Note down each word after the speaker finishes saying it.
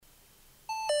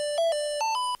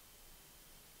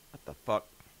What the fuck?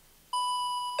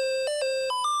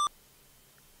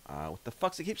 What the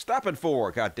fuck's it keep stopping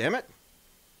for? God damn it.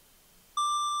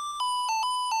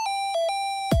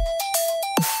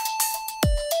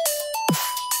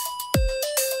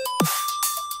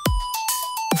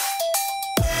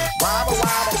 Wobble,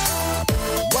 wobble.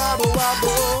 Wobble,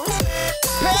 wobble.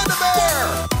 Panda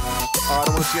bear! Oh, I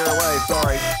don't want to scare away.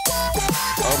 Sorry.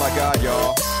 Oh, my God,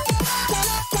 y'all.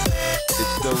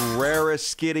 It's the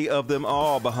rarest skitty of them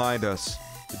all behind us.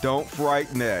 Don't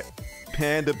frighten it.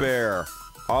 Panda bear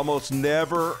almost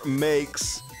never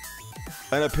makes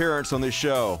an appearance on this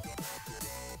show.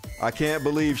 I can't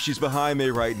believe she's behind me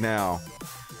right now.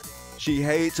 She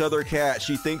hates other cats.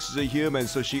 She thinks she's a human,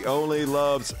 so she only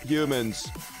loves humans.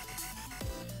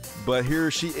 But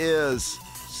here she is.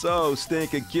 So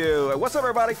stinking cute. What's up,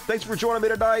 everybody? Thanks for joining me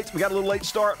tonight. We got a little late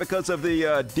start because of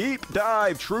the deep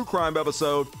dive true crime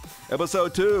episode.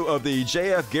 Episode 2 of the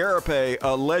J.F. Garape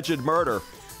alleged murder.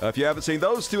 If you haven't seen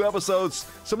those 2 episodes,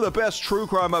 some of the best true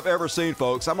crime I've ever seen,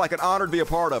 folks. I'm like an honor to be a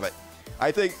part of it.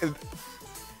 I think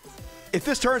if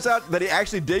this turns out that he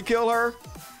actually did kill her,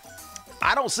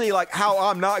 I don't see like how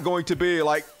I'm not going to be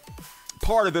like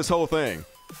part of this whole thing.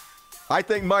 I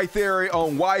think my theory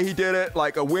on why he did it,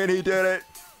 like when he did it,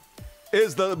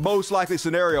 is the most likely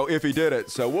scenario if he did it.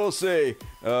 So we'll see.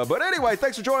 But anyway,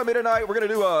 thanks for joining me tonight. We're going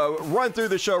to do a run through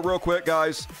the show real quick,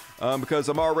 guys, because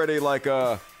I'm already like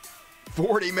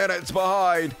 40 minutes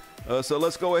behind. So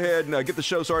let's go ahead and get the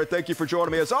show started. Thank you for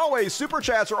joining me. As always, super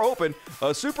chats are open.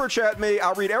 Super chat me.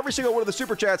 I'll read every single one of the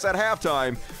super chats at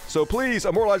halftime. So please,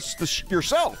 immortalize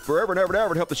yourself forever and ever and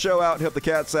ever to help the show out and help the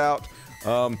cats out.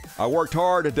 I worked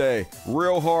hard today,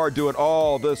 real hard doing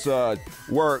all this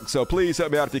work. So please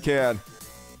help me out if you can.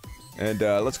 And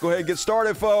let's go ahead and get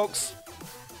started, folks.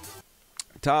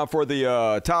 Time for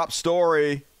the top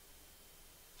story.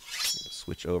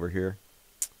 Switch over here.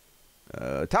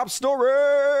 Top story!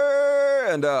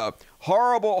 And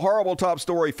horrible top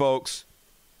story, folks.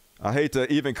 I hate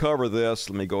to even cover this.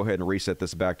 Let me go ahead and reset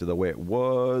this back to the way it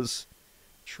was.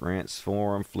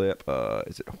 Transform, flip.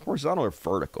 Is it horizontal or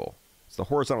vertical? It's the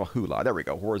horizontal hula. There we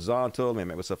go. Horizontal. Let me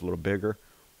make myself a little bigger.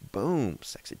 Boom.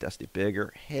 Sexy, dusty,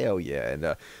 bigger. Hell yeah.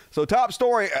 And so top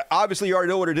story, obviously you already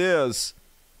know what it is.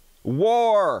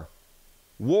 War.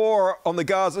 War on the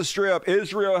Gaza Strip.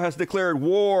 Israel has declared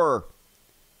war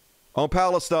on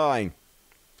Palestine.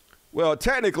 Well,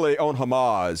 technically on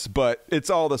Hamas, but it's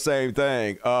all the same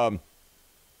thing.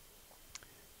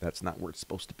 That's not where it's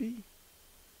supposed to be.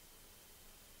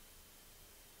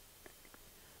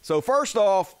 So first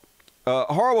off,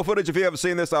 horrible footage. If you haven't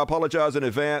seen this, I apologize in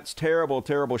advance. Terrible,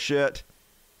 terrible shit.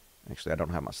 Actually, I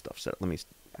don't have my stuff set.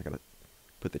 I gotta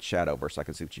put the chat over so I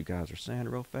can see what you guys are saying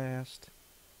real fast.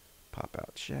 Pop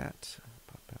out chat.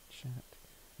 Pop out chat.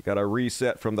 You gotta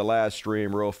reset from the last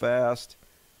stream real fast.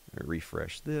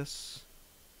 Refresh this.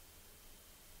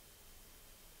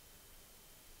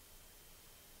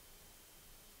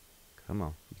 Come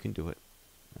on, you can do it.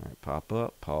 All right, pop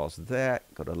up, pause that,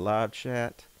 go to live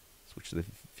chat, switch to the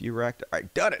viewer actor. All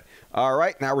right, done it. All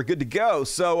right, now we're good to go.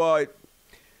 So,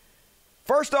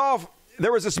 first off,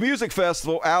 there was this music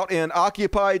festival out in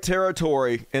occupied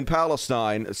territory in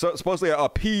Palestine. So supposedly a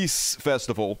peace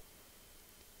festival.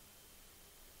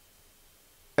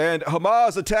 And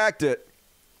Hamas attacked it,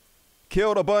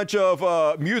 killed a bunch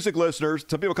of music listeners.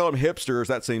 Some people call them hipsters.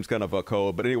 That seems kind of a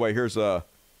code. But anyway, here's the.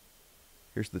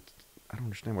 I don't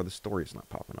understand why the story is not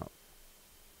popping up.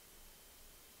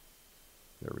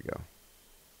 There we go.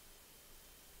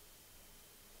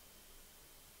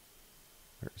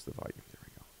 There's the volume. There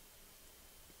we go.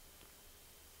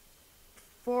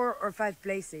 4 or 5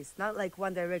 places, not like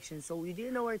one direction. So we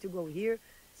didn't know where to go here.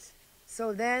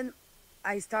 So then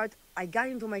I got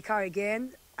into my car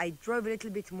again. I drove a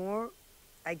little bit more.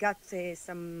 I got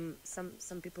some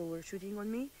people were shooting on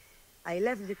me. I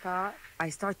left the car. I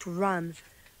start to run.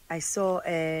 I saw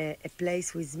a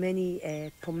place with many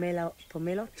pomelo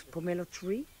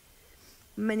tree.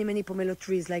 Many pomelo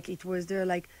trees. Like it was there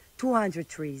like 200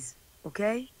 trees.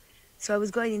 Okay? So I was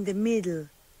going in the middle,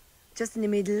 just in the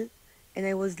middle, and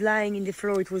I was lying in the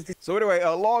floor. It was the. So anyway,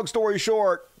 long story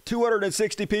short,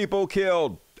 260 people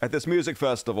killed at this music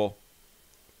festival.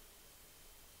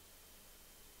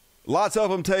 Lots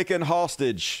of them taken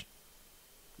hostage.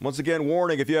 Once again,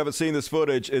 warning, if you haven't seen this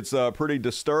footage, it's pretty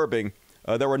disturbing.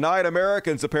 There were 9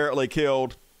 Americans apparently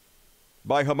killed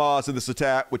by Hamas in this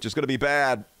attack, which is going to be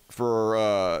bad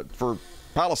for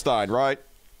Palestine, right?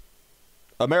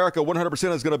 America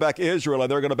 100% is going to back Israel,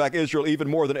 and they're going to back Israel even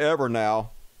more than ever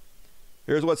now.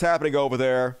 Here's what's happening over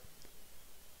there.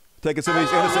 Taking some of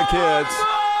these innocent kids.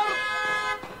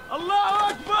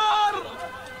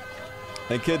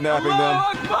 and kidnapping them,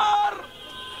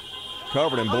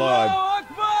 covered in blood.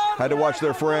 Had to watch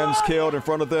their friends killed in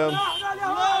front of them.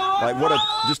 Like, what a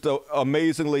just a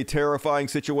amazingly terrifying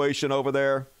situation over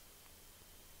there.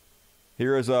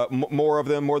 Here is more of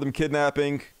them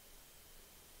kidnapping.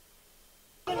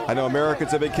 I know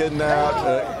Americans have been kidnapped.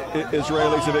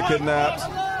 Israelis have been kidnapped.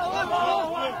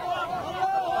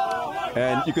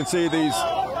 And you can see these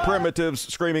primitives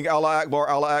screaming, Allah Akbar,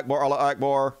 Allah Akbar, Allah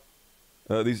Akbar.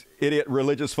 These idiot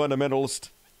religious fundamentalists.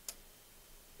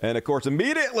 And, of course,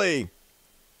 immediately,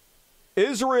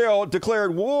 Israel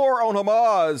declared war on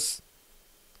Hamas.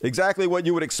 Exactly what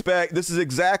you would expect. This is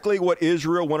exactly what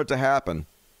Israel wanted to happen.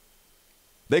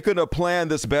 They couldn't have planned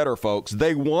this better, folks.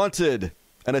 They wanted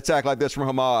an attack like this from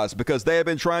Hamas because they have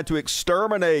been trying to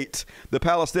exterminate the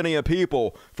Palestinian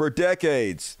people for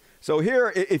decades. So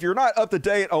here, if you're not up to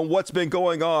date on what's been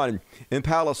going on in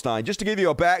Palestine, just to give you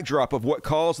a backdrop of what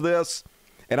caused this,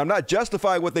 and I'm not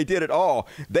justifying what they did at all,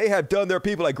 they have done their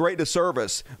people a great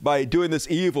disservice by doing this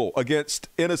evil against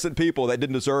innocent people that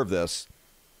didn't deserve this.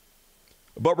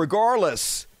 But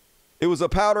regardless, it was a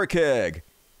powder keg.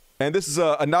 And this is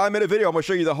a 9-minute video. I'm going to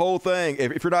show you the whole thing.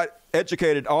 If you're not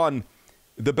educated on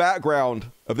the background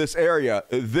of this area,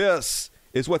 this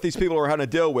is what these people are having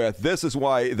to deal with. This is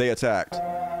why they attacked.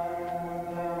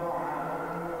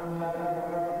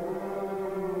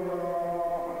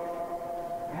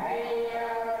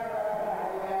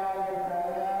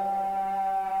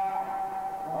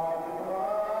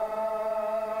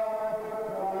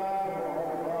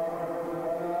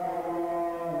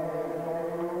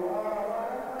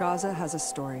 Gaza has a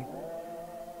story.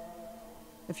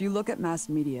 If you look at mass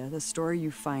media, the story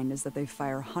you find is that they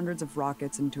fire hundreds of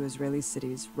rockets into Israeli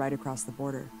cities right across the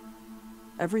border.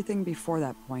 Everything before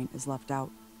that point is left out.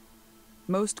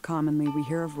 Most commonly, we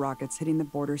hear of rockets hitting the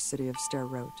border city of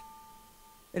Sderot.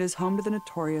 It is home to the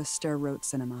notorious Sderot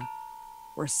cinema,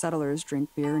 where settlers drink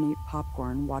beer and eat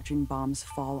popcorn watching bombs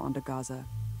fall onto Gaza.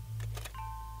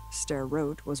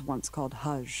 Sderot was once called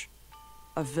Hajj,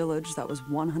 a village that was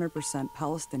 100%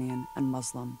 Palestinian and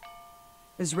Muslim.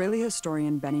 Israeli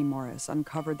historian Benny Morris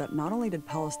uncovered that not only did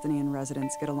Palestinian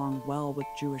residents get along well with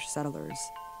Jewish settlers,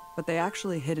 but they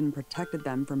actually hid and protected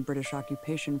them from British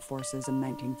occupation forces in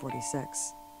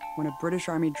 1946. When a British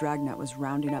Army dragnet was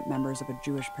rounding up members of a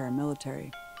Jewish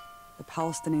paramilitary, the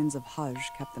Palestinians of Hajj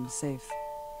kept them safe.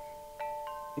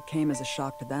 It came as a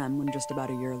shock to them when just about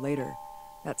a year later,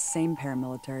 that same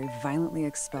paramilitary violently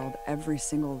expelled every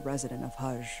single resident of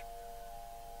Hajj.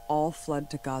 All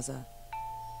fled to Gaza.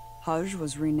 Hajj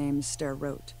was renamed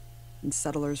Sderot, and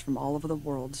settlers from all over the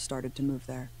world started to move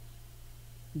there.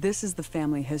 This is the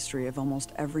family history of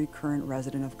almost every current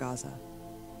resident of Gaza,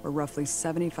 where roughly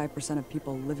 75% of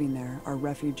people living there are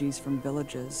refugees from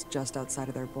villages just outside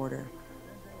of their border.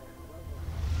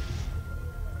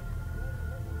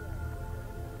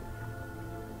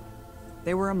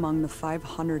 They were among the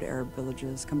 500 Arab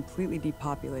villages completely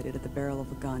depopulated at the barrel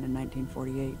of a gun in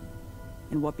 1948,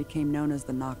 in what became known as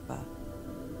the Nakba.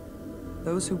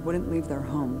 Those who wouldn't leave their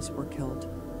homes were killed.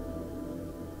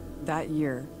 That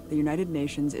year, the United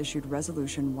Nations issued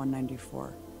Resolution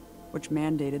 194, which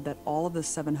mandated that all of the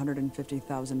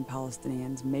 750,000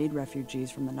 Palestinians made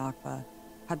refugees from the Nakba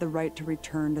had the right to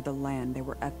return to the land they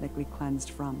were ethnically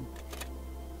cleansed from.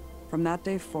 From that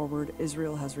day forward,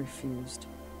 Israel has refused,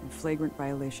 in flagrant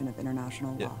violation of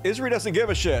international law. Israel doesn't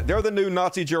give a shit. They're the new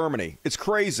Nazi Germany. It's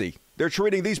crazy. They're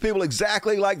treating these people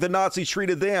exactly like the Nazis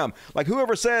treated them. Like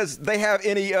whoever says they have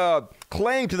any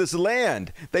claim to this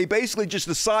land, they basically just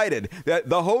decided that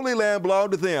the Holy Land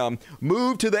belonged to them,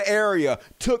 moved to the area,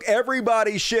 took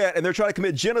everybody's shit, and they're trying to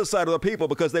commit genocide on the people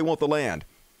because they want the land.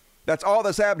 That's all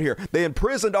that's happened here. They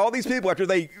imprisoned all these people after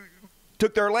they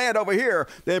took their land over here,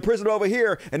 they imprisoned over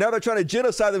here, and now they're trying to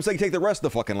genocide them so they can take the rest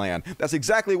of the fucking land. That's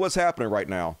exactly what's happening right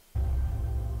now.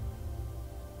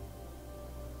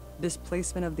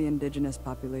 Displacement of the indigenous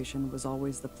population was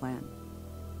always the plan.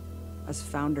 As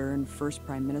founder and first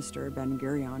Prime Minister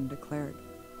Ben-Gurion declared,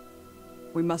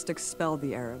 "We must expel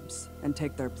the Arabs and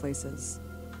take their places."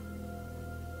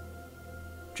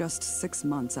 Just 6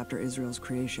 months after Israel's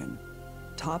creation,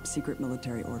 top secret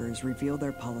military orders revealed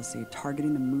their policy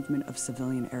targeting the movement of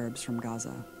civilian Arabs from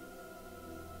Gaza.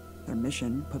 Their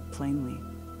mission, put plainly,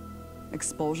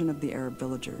 expulsion of the Arab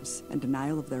villagers and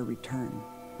denial of their return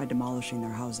by demolishing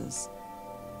their houses,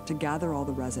 to gather all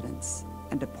the residents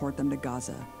and deport them to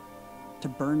Gaza, to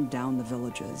burn down the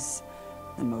villages,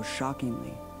 and most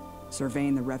shockingly,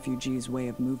 surveying the refugees' way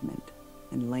of movement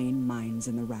and laying mines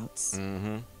in the routes.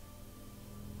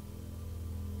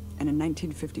 And in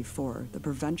 1954, the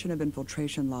Prevention of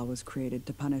Infiltration Law was created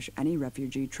to punish any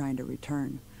refugee trying to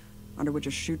return, under which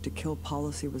a shoot-to-kill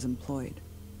policy was employed,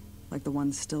 like the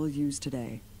one still used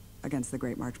today against the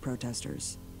Great March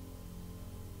protesters.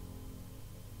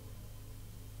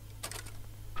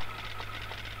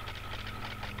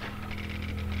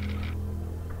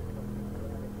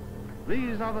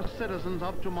 These are the citizens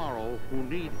of tomorrow who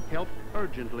need help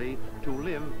urgently to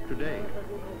live today.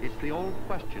 It's the old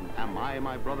question, am I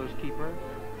my brother's keeper?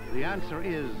 The answer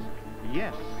is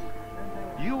yes.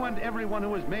 You and everyone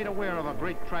who is made aware of a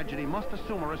great tragedy must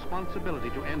assume a responsibility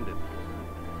to end it.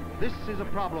 This is a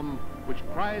problem which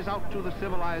cries out to the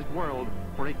civilized world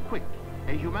for a quick,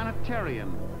 a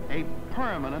humanitarian, a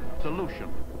permanent solution.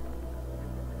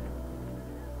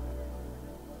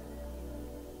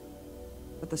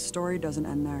 But the story doesn't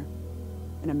end there.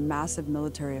 In a massive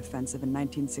military offensive in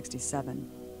 1967,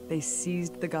 they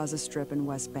seized the Gaza Strip and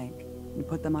West Bank and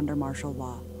put them under martial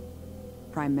law.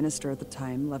 Prime Minister at the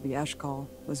time, Levi Eshkol,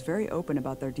 was very open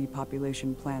about their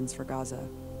depopulation plans for Gaza.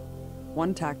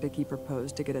 One tactic he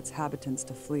proposed to get its inhabitants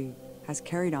to flee has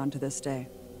carried on to this day.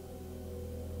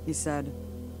 He said,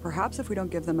 "Perhaps if we don't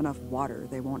give them enough water,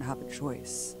 they won't have a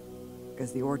choice,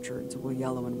 because the orchards will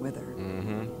yellow and wither."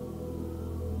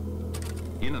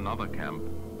 In another camp,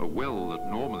 a well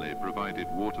that normally provided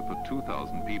water for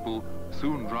 2,000 people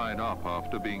soon dried up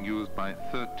after being used by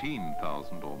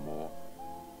 13,000 or more.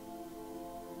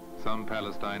 Some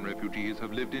Palestine refugees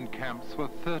have lived in camps for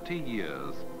 30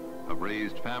 years, have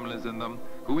raised families in them,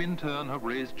 who in turn have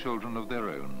raised children of their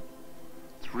own.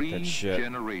 3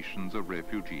 generations of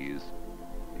refugees.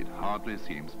 It hardly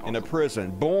seems possible. In a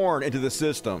prison, born into the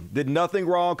system, did nothing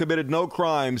wrong, committed no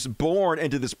crimes, born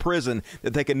into this prison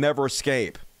that they can never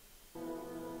escape.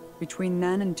 Between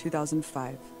then and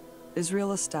 2005,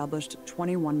 Israel established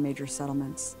 21 major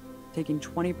settlements, taking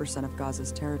 20% of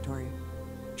Gaza's territory.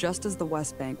 Just as the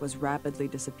West Bank was rapidly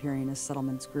disappearing as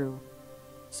settlements grew,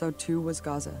 so too was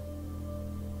Gaza.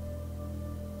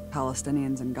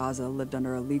 Palestinians in Gaza lived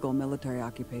under a legal military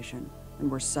occupation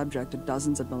and were subject to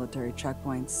dozens of military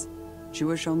checkpoints,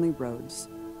 Jewish-only roads,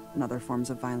 and other forms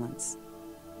of violence.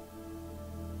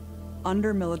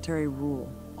 Under military rule,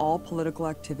 all political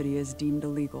activity is deemed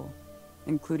illegal,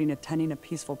 including attending a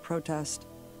peaceful protest,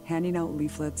 handing out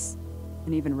leaflets,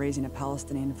 and even raising a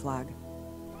Palestinian flag.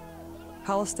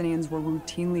 Palestinians were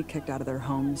routinely kicked out of their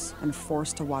homes and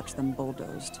forced to watch them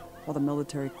bulldozed, while the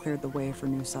military cleared the way for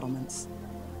new settlements.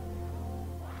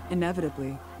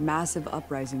 Inevitably, massive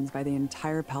uprisings by the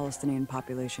entire Palestinian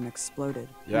population exploded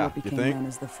in what became known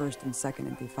as the First and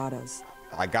Second Intifadas.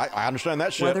 I understand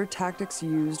that shit. Whether tactics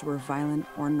used were violent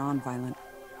or non-violent,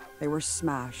 they were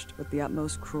smashed with the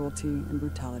utmost cruelty and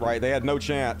brutality. Right, they had no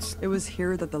chance. It was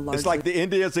here that the largest... It's like the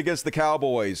Indians against the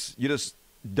Cowboys. You just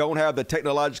don't have the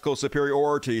technological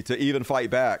superiority to even fight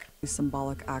back. The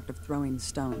symbolic act of throwing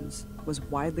stones was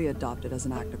widely adopted as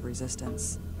an act of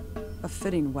resistance. A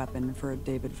fitting weapon for a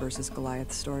David versus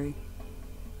Goliath story.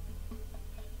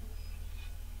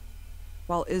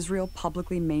 While Israel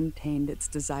publicly maintained its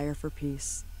desire for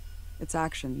peace, its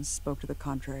actions spoke to the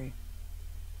contrary.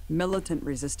 Militant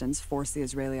resistance forced the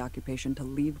Israeli occupation to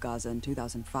leave Gaza in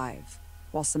 2005,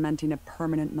 while cementing a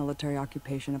permanent military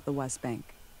occupation of the West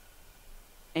Bank.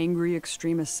 Angry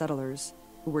extremist settlers,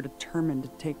 who were determined to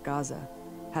take Gaza,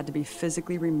 had to be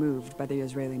physically removed by the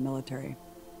Israeli military.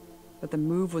 But the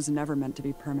move was never meant to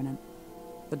be permanent.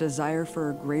 The desire for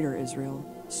a greater Israel,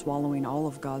 swallowing all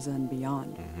of Gaza and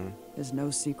beyond, is no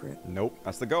secret. Nope,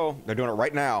 that's the goal. They're doing it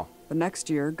right now. The next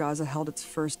year, Gaza held its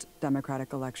first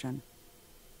democratic election.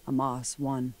 Hamas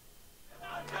won.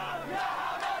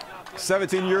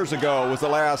 17 years ago was the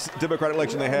last Democratic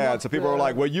election they had. So people were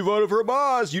like, well, you voted for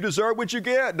Hamas. You deserve what you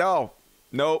get. No.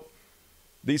 Nope.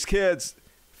 These kids,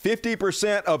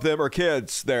 50% of them are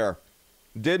kids there.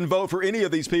 Didn't vote for any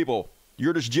of these people.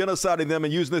 You're just genociding them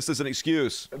and using this as an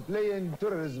excuse. Playing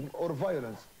terrorism or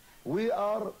violence. We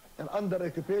are under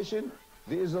occupation.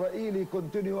 The Israeli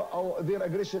continue their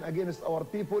aggression against our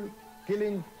people,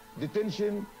 killing,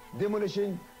 detention,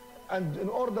 demolition. And in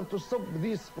order to stop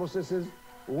these processes,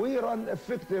 we run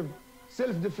effective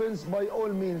self-defense by all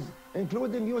means,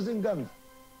 including using guns.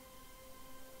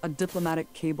 A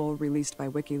diplomatic cable released by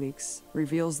WikiLeaks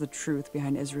reveals the truth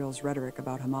behind Israel's rhetoric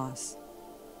about Hamas.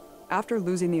 After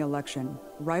losing the election,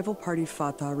 rival party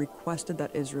Fatah requested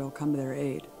that Israel come to their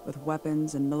aid with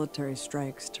weapons and military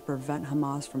strikes to prevent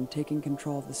Hamas from taking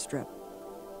control of the Strip.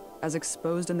 As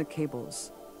exposed in the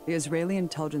cables, the Israeli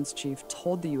intelligence chief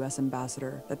told the U.S.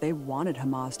 ambassador that they wanted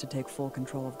Hamas to take full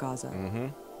control of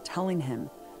Gaza, telling him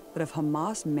that if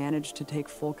Hamas managed to take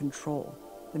full control,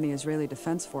 then the Israeli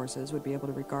Defense Forces would be able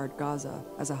to regard Gaza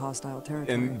as a hostile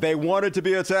territory. And they wanted to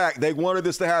be attacked. They wanted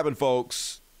this to happen,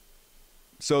 folks.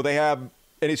 So they have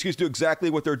an excuse to do exactly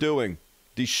what they're doing.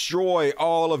 Destroy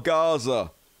all of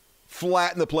Gaza.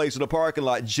 Flatten the place in a parking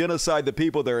lot. Genocide the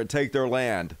people there and take their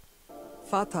land.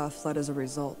 Fatah fled as a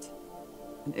result,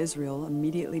 and Israel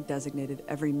immediately designated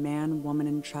every man, woman,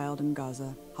 and child in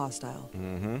Gaza hostile,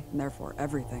 and therefore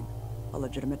everything a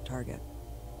legitimate target.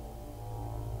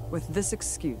 With this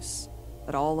excuse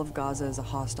that all of Gaza is a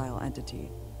hostile entity,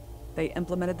 they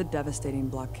implemented the devastating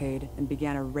blockade and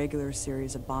began a regular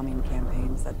series of bombing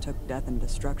campaigns that took death and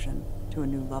destruction to a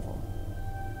new level.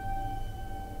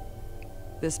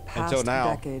 This past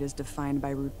decade is defined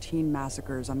by routine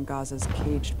massacres on Gaza's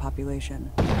caged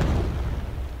population,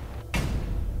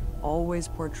 always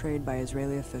portrayed by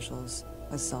Israeli officials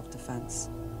as self-defense.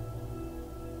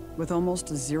 With almost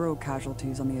zero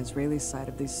casualties on the Israeli side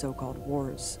of these so-called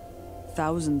wars,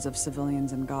 thousands of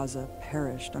civilians in Gaza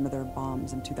perished under their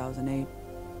bombs in 2008,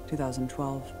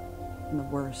 2012, and the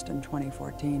worst in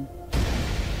 2014.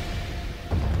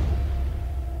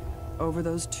 Over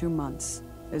those 2 months,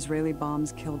 Israeli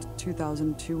bombs killed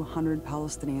 2,200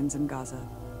 Palestinians in Gaza,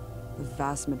 the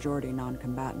vast majority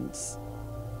non-combatants.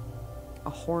 A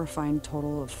horrifying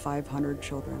total of 500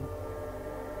 children.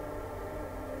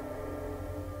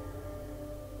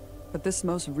 But this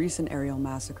most recent aerial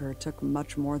massacre took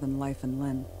much more than life and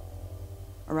limb.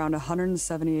 Around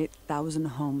 178,000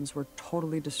 homes were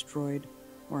totally destroyed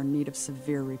or in need of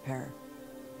severe repair.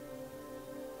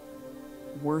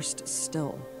 Worst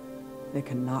still, they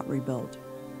cannot rebuild.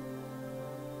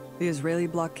 The Israeli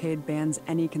blockade bans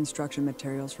any construction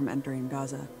materials from entering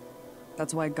Gaza.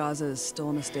 That's why Gaza is still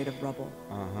in a state of rubble,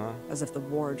 as if the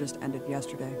war just ended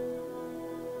yesterday.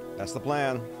 That's the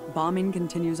plan. Bombing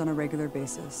continues on a regular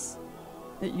basis.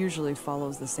 It usually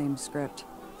follows the same script.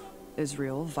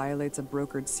 Israel violates a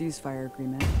brokered ceasefire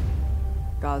agreement.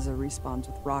 Gaza responds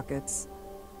with rockets,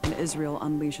 and Israel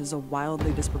unleashes a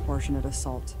wildly disproportionate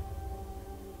assault,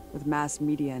 with mass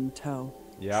media in tow,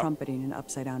 trumpeting an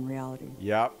upside-down reality.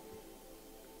 Yep.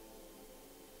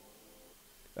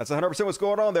 That's 100% what's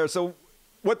going on there. So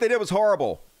what they did was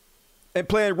horrible and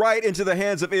playing right into the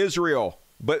hands of Israel.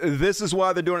 But this is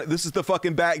why they're doing it. This is the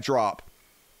fucking backdrop.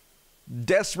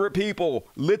 Desperate people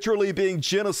literally being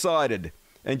genocided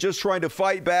and just trying to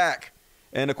fight back.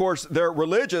 And, of course, they're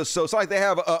religious, so it's like they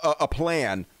have a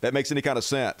plan that makes any kind of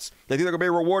sense. They think they're going to be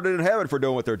rewarded in heaven for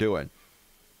doing what they're doing.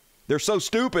 They're so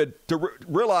stupid to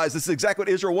realize this is exactly what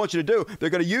Israel wants you to do. They're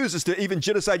going to use this to even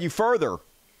genocide you further.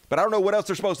 But I don't know what else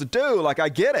they're supposed to do. Like, I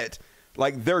get it.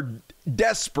 Like, they're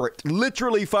desperate,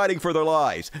 literally fighting for their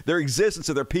lives, their existence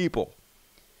of their people.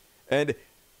 And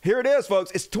here it is,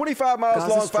 folks. It's 25 miles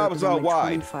long, 5 miles wide.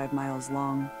 25 miles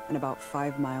long and about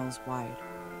 5 miles wide.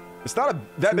 It's not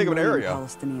that big of an area.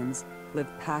 Palestinians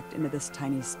live packed into this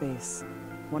tiny space,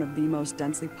 one of the most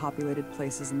densely populated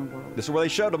places in the world. This is where they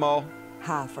showed them all.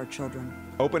 Half are children.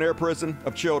 Open air prison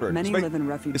of children. Many live in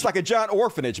refuge. It's like a giant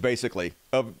orphanage, basically,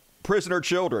 of prisoner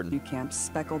children. Camps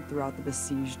speckled throughout the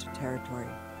besieged territory.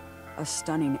 A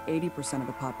stunning 80% of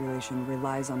the population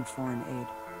relies on foreign aid.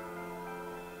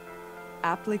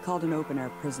 Aptly called an open-air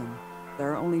prison,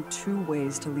 there are only 2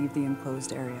 ways to leave the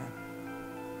enclosed area.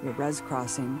 The Erez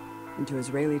crossing into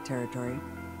Israeli territory,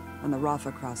 and the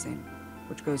Rafah crossing,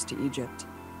 which goes to Egypt.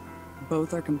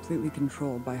 Both are completely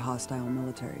controlled by hostile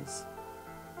militaries.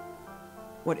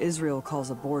 What Israel calls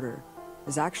a border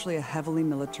is actually a heavily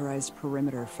militarized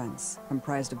perimeter fence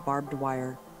comprised of barbed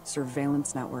wire,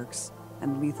 surveillance networks,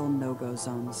 and lethal no-go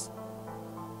zones.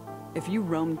 If you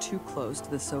roam too close to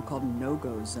the so-called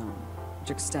no-go zone, which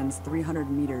extends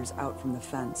 300 meters out from the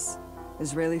fence,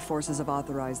 Israeli forces have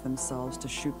authorized themselves to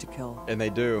shoot to kill. And they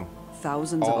do.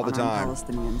 Thousands of unarmed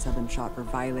Palestinians have been shot for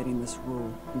violating this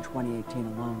rule in 2018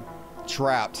 alone.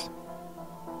 Trapped.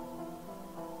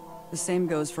 The same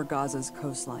goes for Gaza's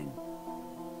coastline.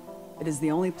 It is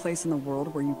the only place in the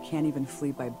world where you can't even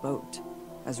flee by boat,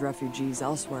 as refugees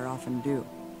elsewhere often do.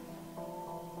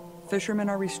 Fishermen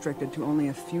are restricted to only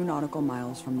a few nautical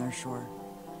miles from their shore.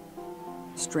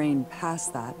 Straying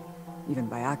past that, even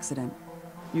by accident,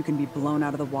 you can be blown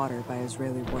out of the water by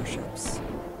Israeli warships.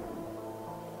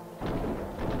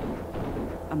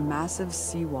 A massive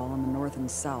seawall in the north and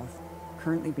south,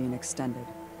 currently being extended,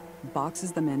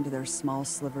 boxes them into their small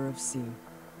sliver of sea.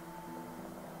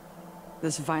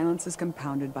 This violence is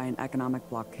compounded by an economic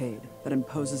blockade that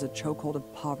imposes a chokehold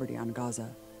of poverty on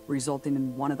Gaza, resulting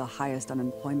in one of the highest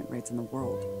unemployment rates in the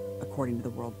world, according to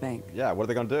the World Bank. Yeah, what are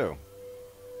they going to do?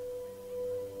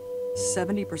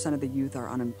 70% of the youth are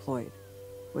unemployed,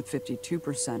 with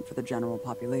 52% for the general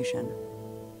population.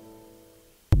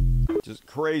 Just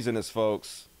craziness,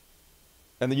 folks.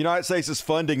 And the United States is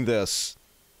funding this.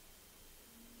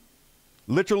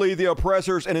 literally the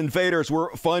oppressors and invaders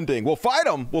we're funding. We'll fight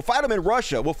them. We'll fight them in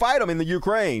Russia. We'll fight them in the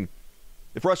Ukraine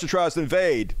if Russia tries to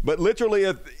invade. But literally,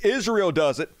 if Israel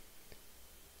does it,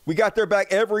 we got their back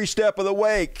every step of the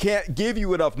way. Can't give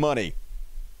you enough money.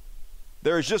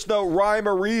 There's just no rhyme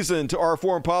or reason to our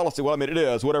foreign policy. Well, I mean, it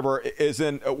is whatever is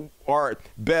in our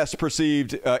best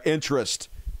perceived interest.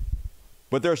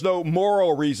 But there's no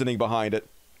moral reasoning behind it.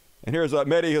 And here's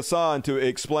Mehdi Hassan to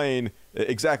explain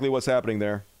exactly what's happening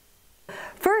there.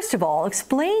 First of all,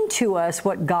 explain to us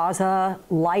what Gaza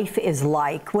life is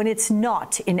like when it's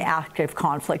not in active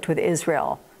conflict with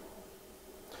Israel.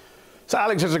 So,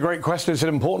 Alex, it's a great question. It's an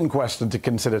important question to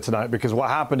consider tonight because what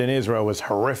happened in Israel was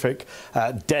horrific,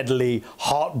 deadly,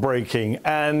 heartbreaking.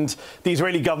 And the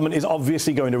Israeli government is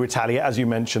obviously going to retaliate, as you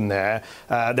mentioned there.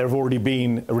 There have already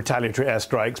been retaliatory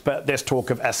airstrikes, but there's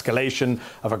talk of escalation,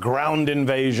 of a ground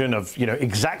invasion, of,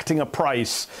 exacting a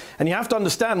price. And you have to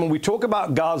understand, when we talk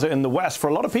about Gaza in the West, for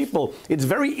a lot of people, it's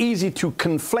very easy to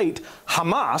conflate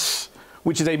Hamas,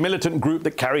 which is a militant group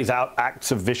that carries out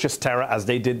acts of vicious terror, as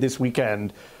they did this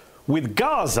weekend, with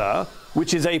Gaza,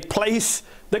 which is a place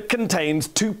that contains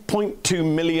 2.2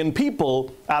 million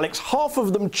people, Alex, half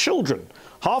of them children.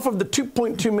 Half of the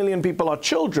 2.2 million people are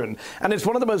children, and it's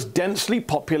one of the most densely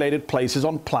populated places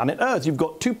on planet Earth. You've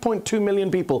got 2.2 million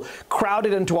people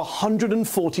crowded into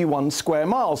 141 square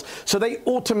miles. So they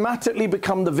automatically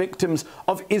become the victims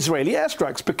of Israeli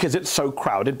airstrikes because it's so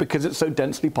crowded, because it's so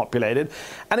densely populated.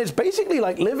 And it's basically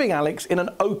like living, Alex, in an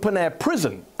open-air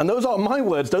prison. And those aren't my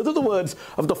words. Those are the words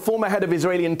of the former head of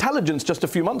Israeli intelligence just a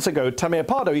few months ago, Tamir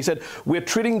Pardo. He said, "We're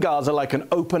treating Gaza like an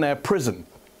open-air prison."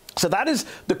 So that is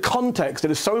the context.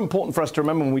 It is so important for us to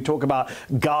remember when we talk about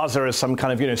Gaza as some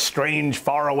kind of, strange,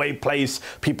 faraway place,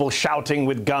 people shouting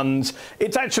with guns.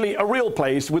 It's actually a real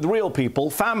place with real people,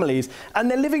 families,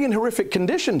 and they're living in horrific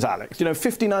conditions, Alex.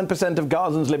 59% of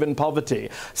Gazans live in poverty,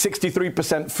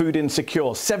 63% food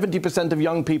insecure, 70% of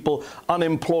young people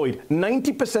unemployed,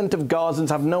 90% of Gazans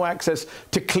have no access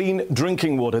to clean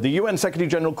drinking water. The UN Secretary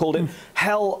General called it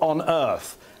hell on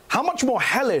earth. How much more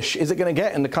hellish is it going to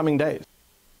get in the coming days?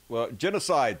 Well,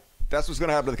 genocide, that's what's going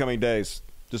to happen in the coming days.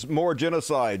 Just more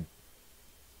genocide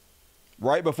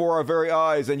right before our very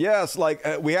eyes. And yes,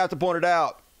 we have to point it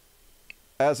out.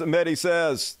 As Mehdi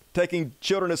says, taking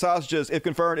children as hostages, if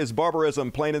confirmed, is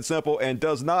barbarism, plain and simple, and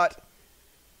does not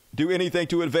do anything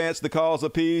to advance the cause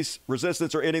of peace,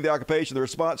 resistance, or ending the occupation. The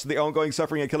response to the ongoing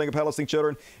suffering and killing of Palestinian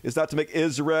children is not to make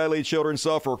Israeli children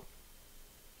suffer.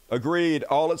 Agreed.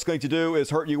 All it's going to do is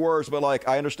hurt you worse. But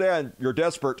I understand you're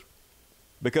desperate,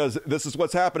 because this is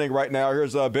what's happening right now.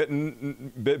 Here's Benjamin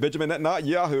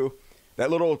Netanyahu, that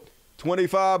little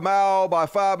 25 mile by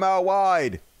 5 mile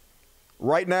wide.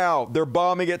 Right now, they're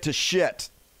bombing it to shit,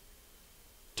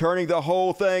 turning the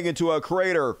whole thing into a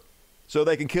crater so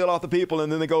they can kill off the people,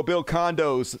 and then they go build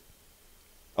condos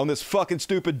on this fucking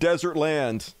stupid desert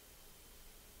land.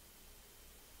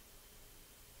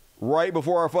 Right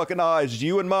before our fucking eyes,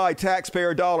 you and my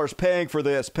taxpayer dollars paying for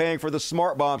this, paying for the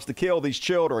smart bombs to kill these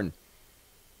children,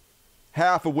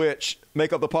 half of which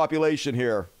make up the population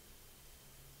here.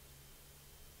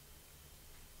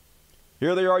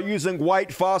 Here they are using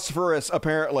white phosphorus,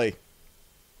 apparently,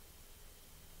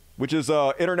 which is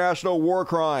an international war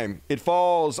crime. It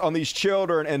falls on these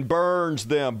children and burns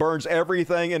them, burns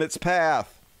everything in its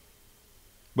path.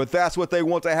 But that's what they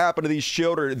want to happen to these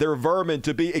children. They're vermin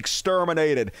to be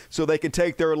exterminated so they can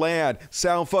take their land.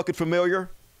 Sound fucking familiar?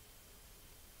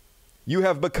 You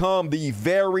have become the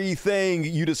very thing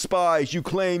you despise, you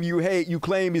claim you hate, you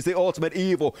claim is the ultimate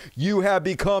evil. You have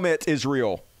become it,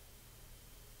 Israel.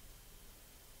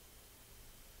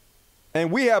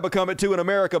 And we have become it too in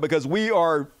America, because we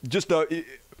are just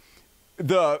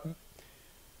the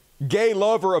gay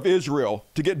lover of Israel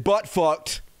to get butt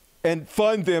fucked and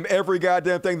fund them every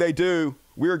goddamn thing they do.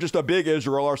 We're just a big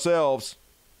Israel ourselves.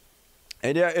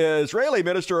 And yet, Israeli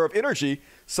Minister of Energy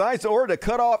signs the order to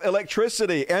cut off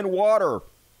electricity and water,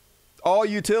 all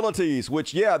utilities,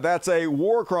 which, that's a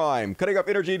war crime. Cutting off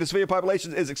energy to civilian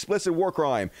populations is explicit war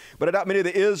crime. But I doubt many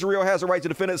that Israel has a right to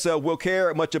defend itself will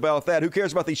care much about that. Who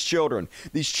cares about these children?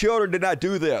 These children did not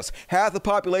do this. Half the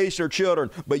population are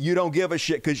children, but you don't give a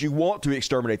shit because you want to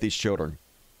exterminate these children.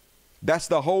 That's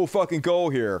the whole fucking goal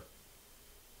here.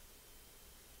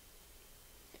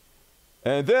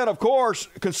 And then, of course,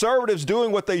 conservatives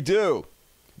doing what they do.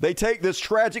 They take this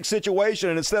tragic situation,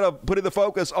 and instead of putting the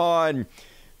focus on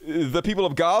the people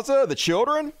of Gaza, the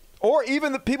children, or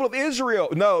even the people of Israel,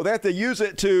 no, they have to use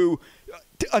it to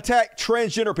attack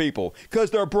transgender people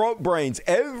because they're broke brains.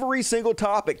 Every single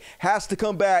topic has to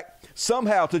come back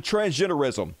somehow to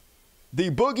transgenderism.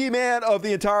 The boogeyman of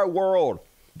the entire world.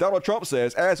 Donald Trump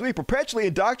says, as we perpetually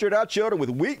indoctrinate our children with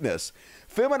weakness,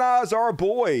 feminize our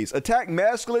boys, attack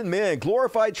masculine men,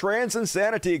 glorify trans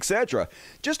insanity, etc.,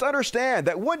 just understand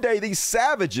that one day these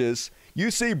savages you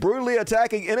see brutally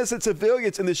attacking innocent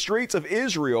civilians in the streets of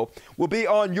Israel will be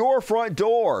on your front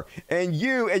door, and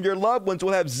you and your loved ones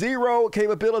will have zero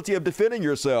capability of defending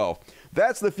yourself.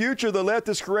 That's the future the left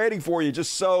is creating for you.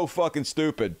 Just so fucking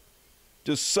stupid.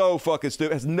 Just so fucking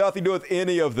stupid. It has nothing to do with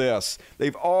any of this.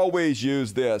 They've always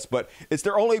used this, but it's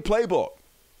their only playbook.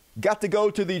 Got to go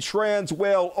to the trans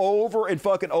well over and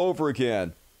fucking over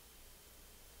again.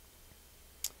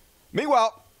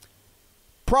 Meanwhile,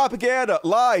 propaganda,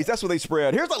 lies, that's what they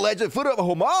spread. Here's the alleged footage of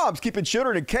Hamas keeping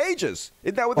children in cages.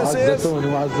 Isn't that what this is?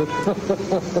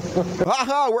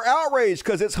 Haha, we're outraged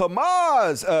because it's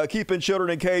Hamas keeping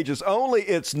children in cages. Only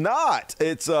it's not.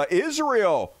 It's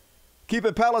Israel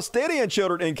keeping Palestinian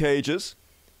children in cages.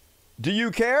 Do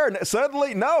you care?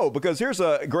 Suddenly, no, because here's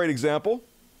a great example.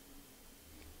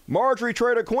 Marjorie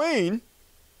Trader Queen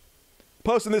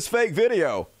posting this fake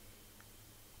video.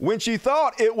 When she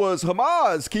thought it was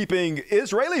Hamas keeping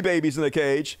Israeli babies in the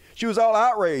cage, she was all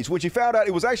outraged. When she found out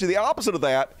it was actually the opposite of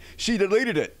that, she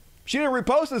deleted it. She didn't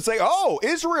repost it and say, oh,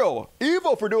 Israel,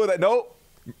 evil for doing that. Nope.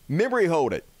 Memory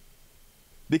hold it.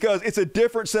 Because it's a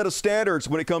different set of standards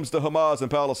when it comes to Hamas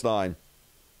and Palestine.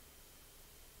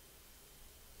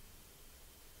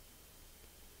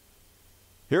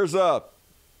 Here's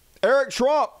Eric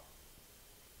Trump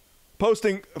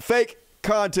posting fake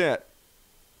content.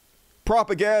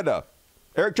 Propaganda.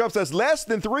 Eric Trump says, less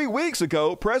than 3 weeks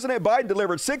ago, President Biden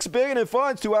delivered $6 billion in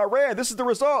funds to Iran. This is the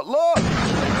result. Look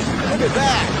at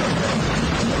that.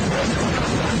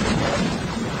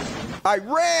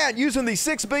 Iran using the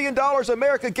 $6 billion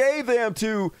America gave them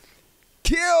to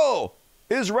kill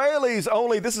Israelis.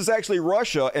 Only this is actually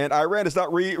Russia, and Iran has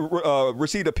not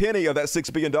received a penny of that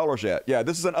 $6 billion yet. Yeah,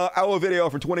 this is an hour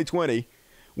video from 2020.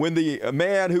 When the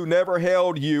man who never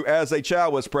held you as a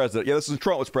child was president. Yeah, this is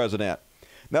Trump was president.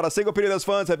 Not a single penny of those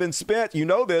funds have been spent. You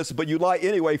know this, but you lie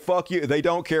anyway. Fuck you. They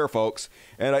don't care, folks.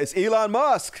 And it's Elon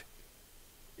Musk.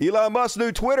 Elon Musk's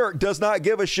new Twitter does not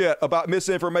give a shit about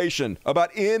misinformation,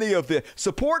 about any of this.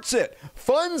 Supports it,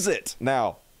 funds it.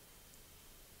 Now,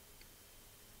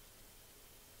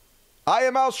 I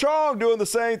Am Out Strong doing the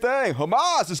same thing.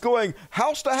 Hamas is going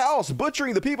house to house,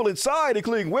 butchering the people inside,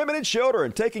 including women and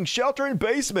children, taking shelter in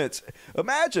basements.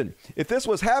 Imagine if this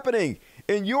was happening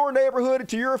in your neighborhood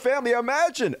to your family.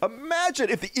 Imagine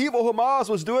if the evil Hamas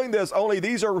was doing this, only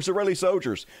these are Israeli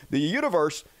soldiers. The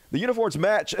uniforms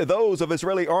match those of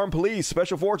Israeli armed police,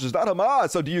 special forces, not Hamas.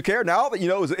 So do you care now that you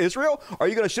know it's Israel? Are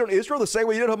you going to shit on Israel the same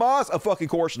way you did Hamas? Of fucking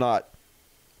course not.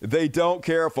 They don't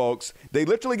care, folks. They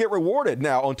literally get rewarded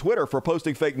now on Twitter for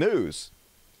posting fake news.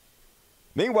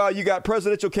 Meanwhile, you got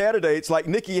presidential candidates like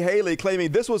Nikki Haley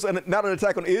claiming this was not an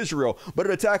attack on Israel, but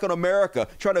an attack on America,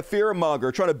 trying to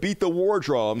fearmonger, trying to beat the war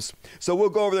drums. So we'll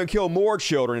go over there and kill more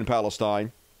children in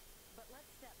Palestine. But let's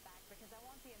step back because I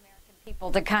want the American people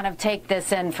to kind of take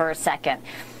this in for a second.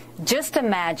 Just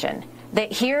imagine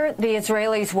that here the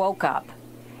Israelis woke up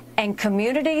and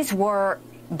communities were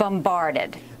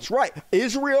bombarded. That's right.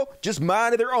 Israel just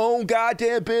minded their own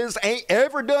goddamn business, ain't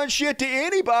ever done shit to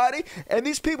anybody, and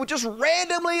these people just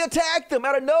randomly attacked them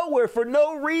out of nowhere for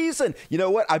no reason. You know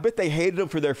what? I bet they hated them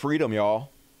for their freedom, y'all.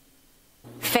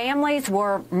 Families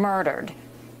were murdered.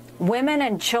 Women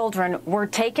and children were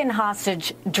taken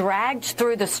hostage, dragged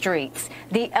through the streets.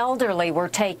 The elderly were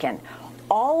taken.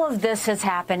 All of this has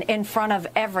happened in front of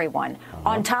everyone,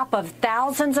 on top of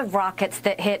thousands of rockets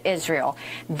that hit Israel.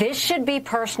 This should be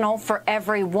personal for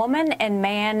every woman and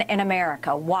man in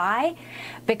America. Why?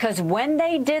 Because when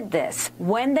they did this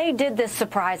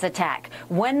surprise attack,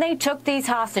 when they took these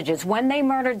hostages, when they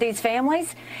murdered these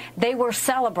families, they were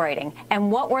celebrating.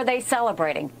 And what were they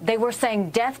celebrating? They were saying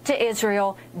death to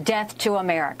Israel, death to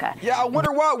America. Yeah, I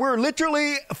wonder why we're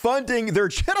literally funding their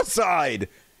genocide.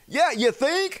 Yeah, you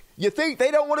think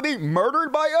they don't want to be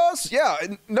murdered by us? Yeah,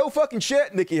 no fucking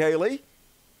shit, Nikki Haley.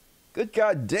 Good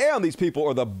goddamn, these people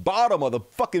are the bottom of the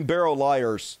fucking barrel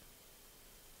liars.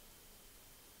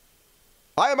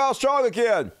 I Am Out Strong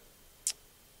again.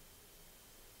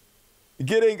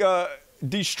 Getting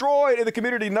destroyed in the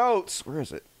community notes. Where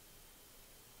is it?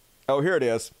 Oh, here it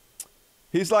is.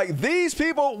 He's like, these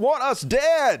people want us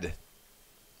dead.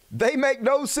 They make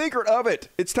no secret of it.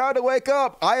 It's time to wake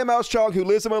up. I Am Out Strong, who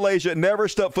lives in Malaysia, never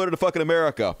stepped foot into fucking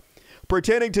America,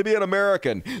 pretending to be an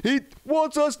American. He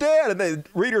wants us dead. And the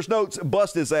reader's notes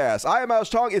bust his ass. I Am Out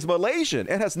Strong is Malaysian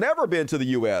and has never been to the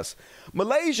U.S.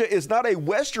 Malaysia is not a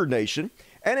Western nation.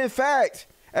 And in fact,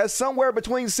 as somewhere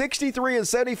between 63 and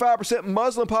 75%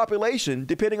 Muslim population,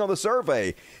 depending on the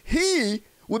survey, he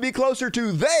would be closer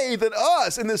to they than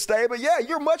us in this statement. Yeah,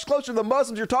 you're much closer to the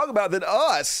Muslims you're talking about than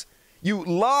us. You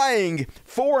lying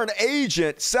foreign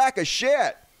agent sack of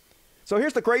shit. So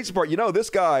here's the crazy part. You know, this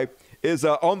guy is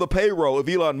on the payroll of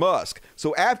Elon Musk.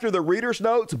 So after the reader's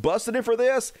notes busted him for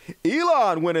this,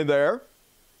 Elon went in there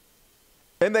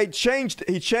and he changed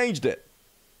it.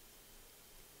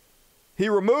 He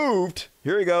removed,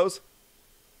 here he goes,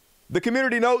 the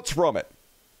community notes from it.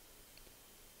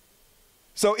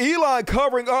 So Elon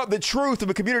covering up the truth of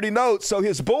the community notes so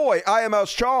his boy, IML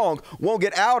Chong, won't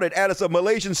get outed as a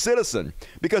Malaysian citizen.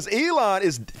 Because Elon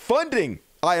is funding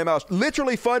IML,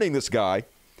 literally funding this guy,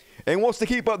 and wants to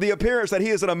keep up the appearance that he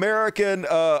is an American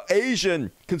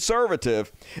Asian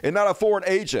conservative and not a foreign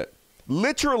agent.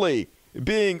 Literally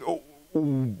being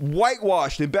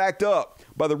whitewashed and backed up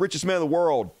by the richest man in the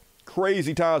world.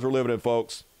 Crazy times we're living in,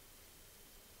 folks.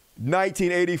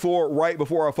 1984, right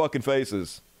before our fucking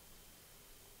faces.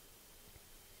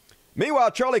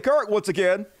 Meanwhile, Charlie Kirk, once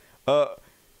again,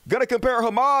 gonna compare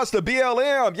Hamas to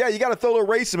BLM. Yeah, you got to throw a little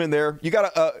racism in there. You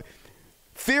got to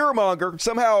fearmonger,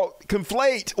 somehow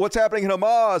conflate what's happening in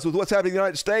Hamas with what's happening in the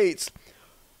United States.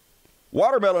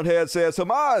 Watermelon Head says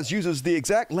Hamas uses the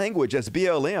exact language as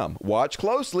BLM. Watch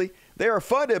closely. They are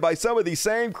funded by some of these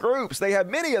same groups. They have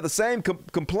many of the same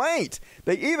complaint.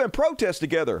 They even protest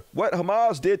together. What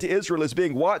Hamas did to Israel is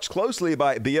being watched closely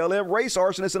by BLM race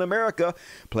arsonists in America.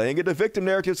 Playing into victim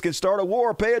narratives can start a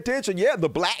war. Pay attention. Yeah, the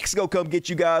blacks go come get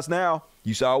you guys now.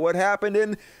 You saw what happened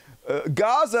in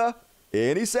Gaza.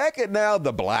 Any second now,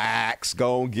 the blacks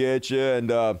gonna get you.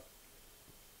 And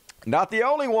not the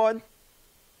only one.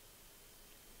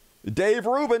 Dave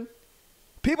Rubin.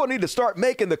 People need to start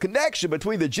making the connection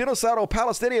between the genocidal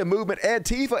Palestinian movement,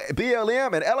 Antifa,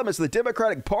 BLM, and elements of the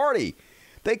Democratic Party.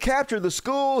 They captured the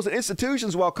schools and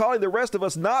institutions while calling the rest of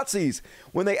us Nazis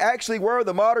when they actually were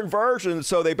the modern version.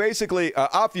 So they basically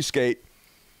obfuscate,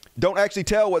 don't actually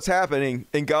tell what's happening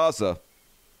in Gaza.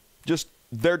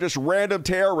 They're just random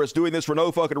terrorists doing this for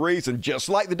no fucking reason, just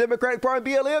like the Democratic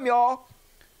Party and BLM, y'all.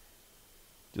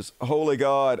 Just holy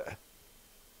God.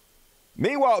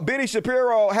 Meanwhile, Benny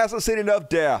Shapiro hasn't seen enough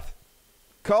death,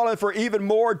 calling for even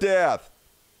more death.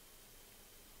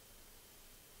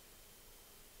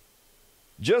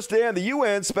 Just in, the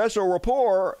UN Special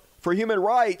Rapporteur for Human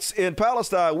Rights in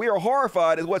Palestine, we are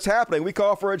horrified at what's happening. We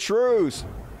call for a truce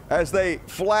as they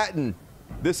flatten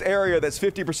this area that's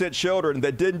 50% children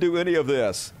that didn't do any of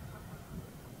this,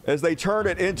 as they turn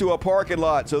it into a parking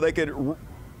lot so they can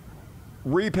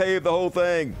repave the whole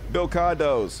thing, build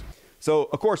condos. So,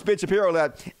 of course, Ben Shapiro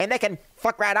left, and they can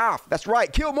fuck right off. That's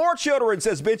right. Kill more children,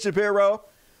 says Ben Shapiro.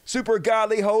 Super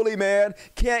godly, holy man.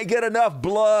 Can't get enough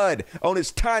blood on his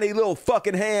tiny little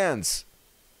fucking hands.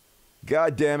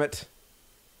 God damn it.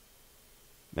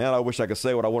 Man, I wish I could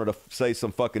say what I wanted to say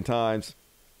some fucking times.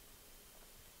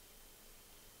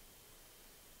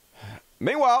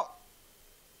 Meanwhile,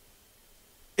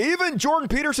 even Jordan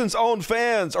Peterson's own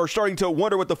fans are starting to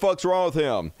wonder what the fuck's wrong with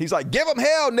him. He's like, give them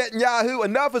hell, Netanyahu.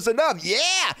 Enough is enough.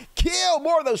 Yeah, kill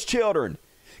more of those children.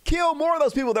 Kill more of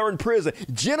those people that are in prison.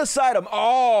 Genocide them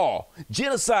all.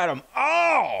 Genocide them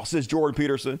all, says Jordan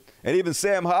Peterson. And even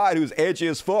Sam Hyde, who's edgy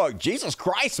as fuck. Jesus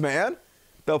Christ, man.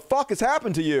 The fuck has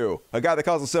happened to you? A guy that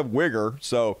calls himself Wigger.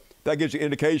 So that gives you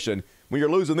indication. When you're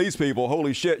losing these people,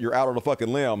 holy shit, you're out on a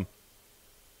fucking limb.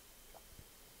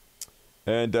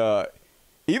 And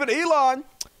even Elon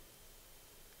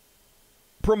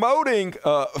promoting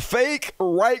fake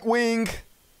right-wing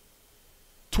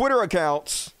Twitter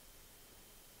accounts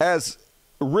as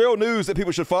real news that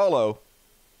people should follow.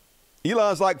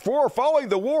 Elon's like, for following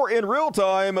the war in real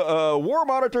time, war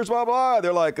monitors, blah, blah.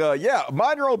 They're like, yeah,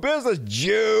 mind your own business,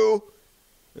 Jew.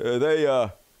 They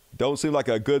don't seem like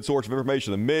a good source of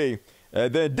information to me.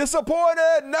 And then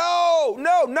disappointed. No,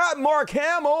 not Mark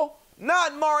Hamill.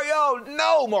 Not Mario.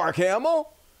 No, Mark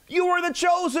Hamill. You were the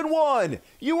chosen one.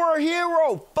 You were a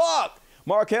hero. Fuck.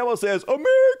 Mark Hamill says,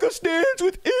 America stands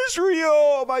with Israel.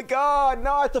 Oh, my God.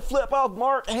 Now I have to flip off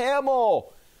Mark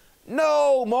Hamill.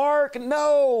 No, Mark.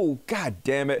 No. God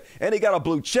damn it. And he got a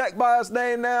blue check by his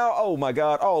name now. Oh, my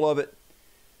God. All of it.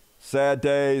 Sad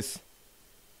days.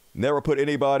 Never put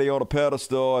anybody on a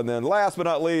pedestal. And then last but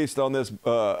not least on this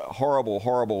horrible,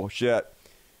 horrible shit.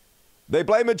 They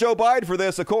blaming Joe Biden for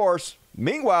this, of course.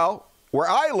 Meanwhile, where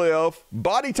I live,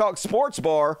 Body Talk Sports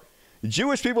Bar,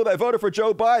 Jewish people that voted for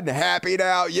Joe Biden happy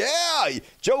now. Yeah,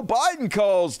 Joe Biden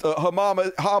caused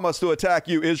Hamas to attack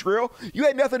you, Israel. You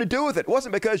had nothing to do with it. It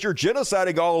wasn't because you're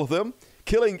genociding all of them,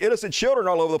 killing innocent children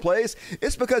all over the place.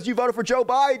 It's because you voted for Joe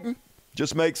Biden.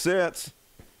 Just makes sense.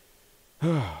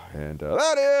 And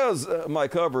that is my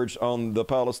coverage on the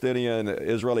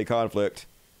Palestinian-Israeli conflict.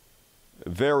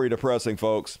 Very depressing,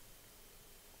 folks.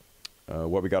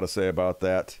 What we got to say about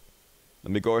that?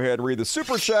 Let me go ahead and read the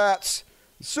super chats.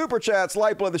 Super chats,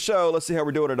 lifeblood of the show. Let's see how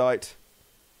we're doing tonight.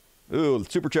 Ooh, the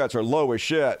super chats are low as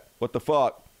shit. What the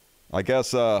fuck? I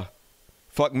guess,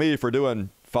 fuck me for doing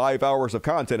 5 hours of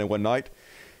content in one night.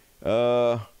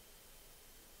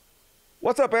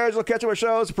 What's up, Angela? Catching my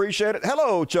shows. Appreciate it.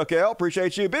 Hello, Chuck L.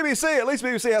 Appreciate you. BBC. At least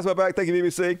BBC has my back. Thank you,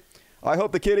 BBC. I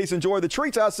hope the kiddies enjoy the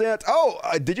treats I sent. Oh,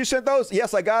 did you send those?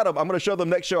 Yes, I got them. I'm going to show them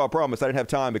next show. I promise. I didn't have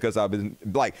time because I've been,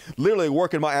 like, literally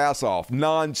working my ass off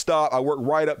nonstop. I worked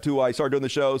right up to I started doing the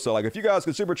show. So, like, if you guys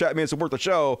could super chat me and support the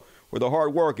show with the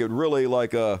hard work, it would really,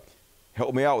 like,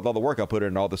 help me out with all the work I put in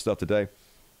and all this stuff today.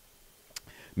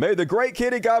 May the great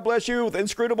kitty, God bless you, with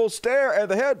inscrutable stare and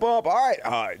the head bump. All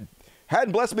right.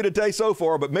 Hadn't blessed me today so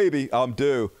far, but maybe I'm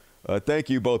due.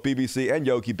 Thank you, both BBC and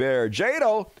Yogi Bear.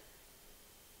 Jado.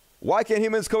 Why can't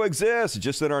humans coexist? It's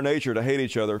just in our nature to hate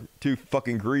each other. Too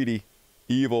fucking greedy.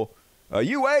 Evil.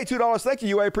 UA, $2. Thank you,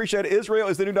 UA. Appreciate it. Israel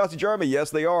is the new Nazi Germany. Yes,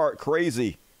 they are.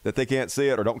 Crazy that they can't see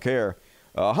it or don't care.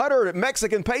 100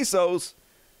 Mexican pesos.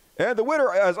 And the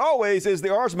winner, as always, is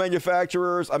the arms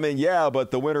manufacturers. I mean, yeah,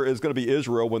 but the winner is going to be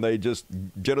Israel when they just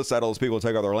genocide all those people and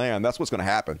take out their land. That's what's going to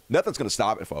happen. Nothing's going to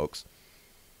stop it, folks.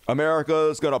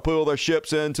 America's going to pull their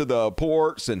ships into the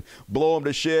ports and blow them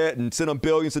to shit and send them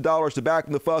billions of dollars to back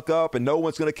them the fuck up, and no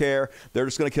one's going to care. They're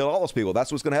just going to kill all those people.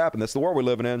 That's what's going to happen. That's the world we're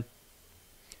living in.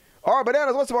 All right,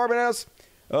 Bananas. What's up, our Bananas?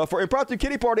 For impromptu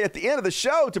kitty party at the end of the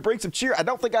show to bring some cheer. I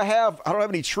don't have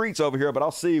any treats over here, but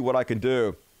I'll see what I can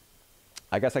do.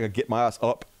 I guess I could get my ass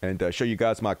up and show you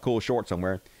guys my cool shorts I'm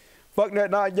wearing.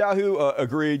 Fucknet9 Yahoo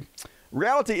agreed.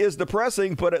 Reality is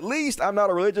depressing, but at least I'm not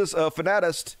a religious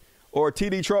fanatist or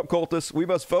TD Trump cultist. We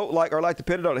must vote like our life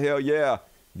depended on it. Hell yeah.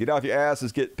 Get off your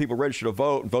asses, get people registered to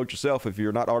vote, and vote yourself if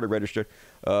you're not already registered.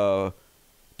 $2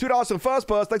 from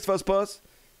Fuzzbuzz. Thanks, Fuzzbuzz.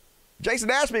 Jason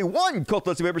Ashby, 1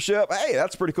 cultist membership. Hey,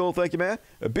 that's pretty cool. Thank you, man.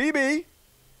 BB.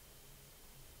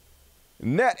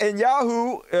 Net and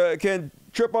Yahoo can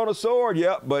trip on a sword.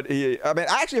 Yep, but I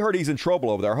actually heard he's in trouble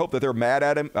over there. I hope that they're mad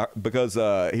at him because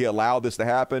he allowed this to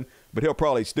happen. But he'll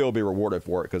probably still be rewarded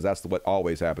for it because that's what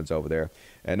always happens over there.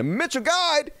 And the Mitchell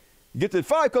Guide, you get the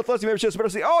 5 Cult Lusty memberships. Better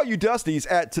see all you Dusties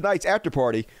at tonight's after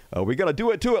party. We're going to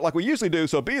do it to it like we usually do,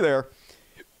 so be there.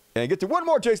 And get to 1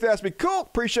 more, Jason Ashby. Cool,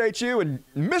 appreciate you. And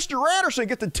Mr. Anderson,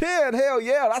 get to 10. Hell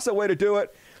yeah, that's the way to do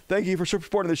it. Thank you for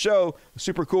supporting the show.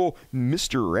 Super cool,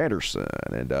 Mr. Anderson.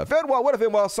 And Fenwell, what if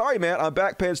Fenwell? Sorry, man, I'm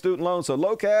back paying student loans, so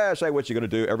low cash. Hey, what you going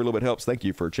to do? Every little bit helps. Thank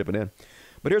you for chipping in.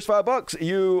 But here's $5.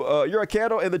 You're a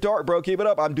candle in the dark, bro. Keep it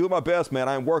up. I'm doing my best, man.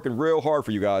 I'm working real hard for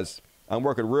you guys. I'm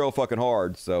working real fucking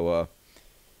hard. So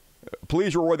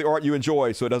please reward the art you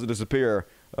enjoy so it doesn't disappear.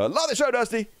 Love the show,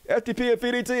 Dusty. FTP and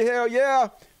PDT, hell yeah.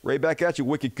 Right back at you,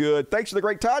 wicked good. Thanks for the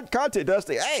great content,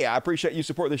 Dusty. Hey, I appreciate you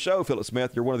supporting the show, Philip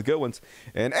Smith. You're one of the good ones.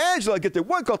 And Angela, get the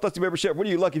 1 Cult Dusty membership. One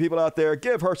of you lucky people out there,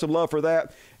 give her some love for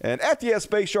that. And FTS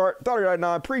Space Shark,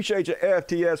 $1.99. Appreciate you,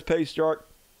 FTS Space Shark.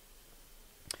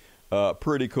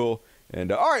 Pretty cool.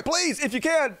 And all right, please, if you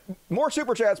can, more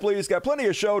super chats, please. Got plenty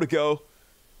of show to go,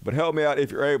 but help me out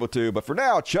if you're able to. But for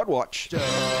now, Chud Watch.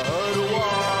 Chud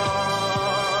Watch,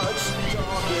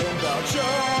 talking about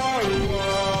Chud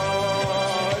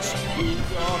Watch. We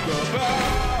talk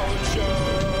about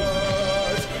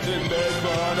Chuds and make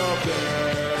fun of them.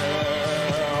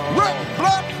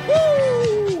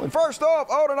 Woo! And first off,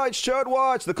 on tonight's Chud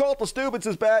Watch, the Cult of Stupids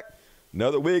is back.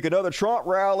 Another week, another Trump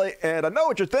rally, and I know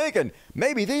what you're thinking.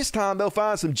 Maybe this time they'll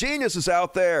find some geniuses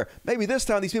out there. Maybe this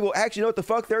time these people actually know what the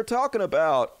fuck they're talking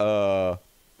about.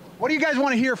 What do you guys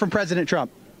want to hear from President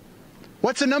Trump?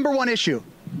 What's the number 1 issue?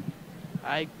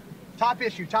 Top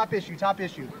issue.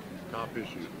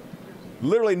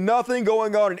 Literally nothing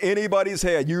going on in anybody's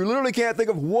head. You literally can't think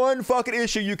of one fucking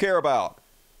issue you care about.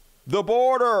 The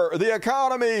border, the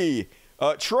economy,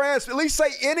 at least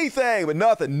say anything, but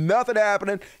nothing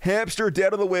happening. Hamster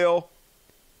dead on the wheel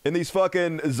in these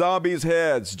fucking zombies'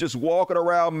 heads, just walking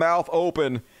around mouth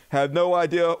open, have no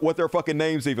idea what their fucking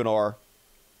names even are.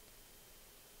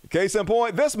 Case in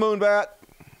point, this moonbat.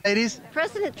 Ladies.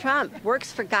 President Trump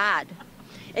works for God,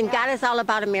 and God is all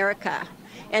about America,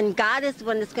 and God is the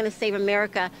one that's going to save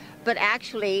America, but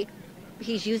actually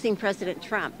he's using President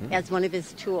Trump as one of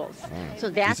his tools.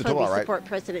 So that's why we support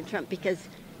President Trump, because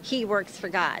he works for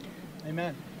God.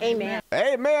 Amen. Amen.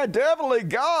 Amen. Definitely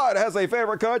God has a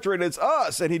favorite country, and it's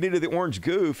us. And he needed the orange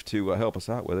goof to help us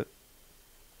out with it.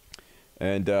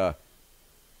 And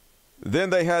then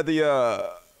they had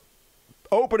the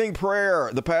opening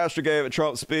prayer the pastor gave at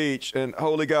Trump's speech. And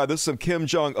holy God, this is some Kim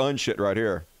Jong-un shit right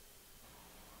here.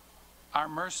 Our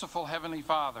merciful Heavenly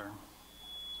Father,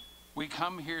 We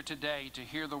come here today to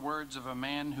hear the words of a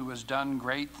man who has done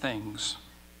great things,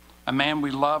 a man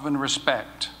we love and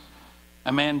respect,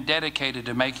 a man dedicated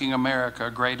to making America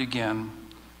great again,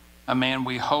 a man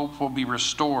we hope will be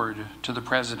restored to the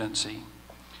presidency.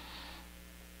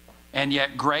 And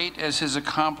yet, great as his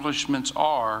accomplishments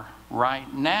are,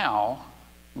 right now,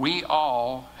 we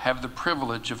all have the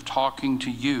privilege of talking to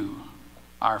you,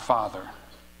 our Father.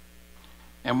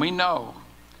 And we know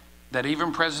that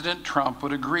even President Trump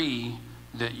would agree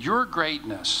that your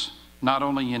greatness, not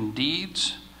only in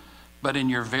deeds, but in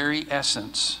your very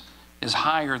essence, is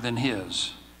higher than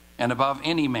his and above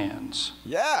any man's.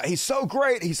 Yeah, he's so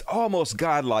great. He's almost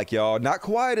godlike, y'all. Not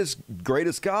quite as great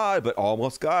as God, but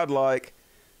almost godlike.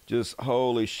 Just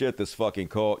holy shit, this fucking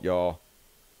cult, y'all.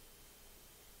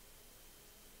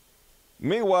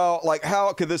 Meanwhile, like,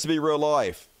 how could this be real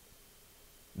life?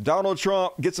 Donald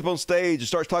Trump gets up on stage and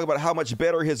starts talking about how much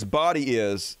better his body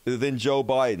is than Joe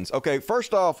Biden's. Okay,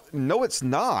 first off, no, it's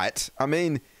not. I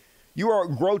mean, you are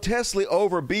grotesquely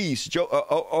obese.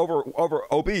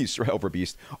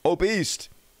 Obese.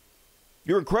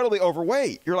 You're incredibly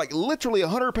overweight. You're like literally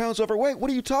 100 pounds overweight. What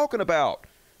are you talking about?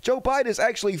 Joe Biden is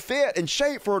actually fit and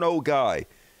shape for an old guy.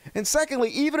 And secondly,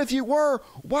 even if you were,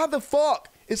 why the fuck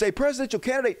is a presidential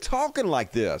candidate talking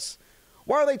like this?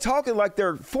 Why are they talking like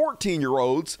they're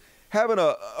 14-year-olds having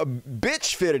a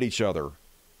bitch fit at each other?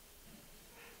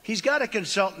 He's got a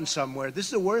consultant somewhere. This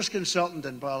is the worst consultant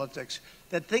in politics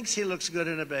that thinks he looks good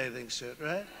in a bathing suit,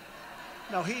 right?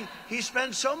 No, he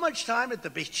spends so much time at the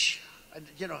beach.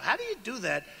 You know, how do you do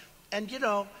that? And, you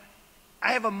know,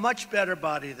 I have a much better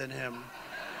body than him.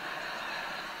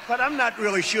 But I'm not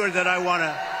really sure that I want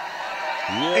to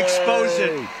expose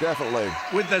it. Definitely.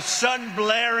 With the sun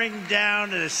blaring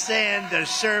down and the sand, the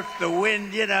surf, the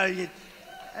wind, you know.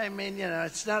 I mean, you know,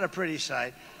 it's not a pretty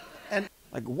sight. And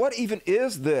like, what even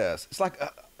is this? It's like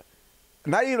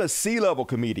not even a C-level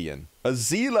comedian. A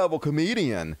Z-level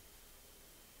comedian.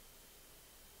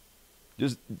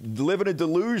 Just living in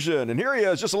delusion. And here he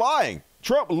is just lying.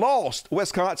 Trump lost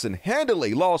Wisconsin,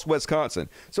 handily lost Wisconsin.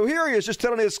 So here he is just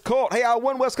telling his cult, hey, I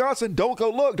won Wisconsin. Don't go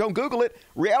look. Don't Google it.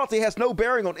 Reality has no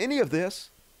bearing on any of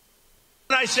this.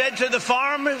 I said to the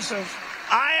farmers of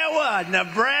Iowa,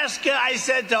 Nebraska, I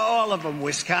said to all of them,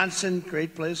 Wisconsin,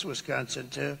 great place, Wisconsin,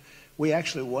 too. We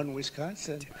actually won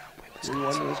Wisconsin. We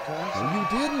won Wisconsin. No,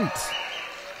 you didn't.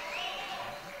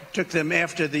 Took them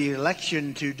after the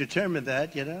election to determine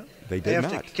that, you know. They did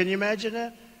not. Can you imagine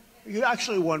that? You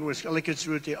actually won Wisconsin. Like it's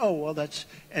routine. Oh, well, that's...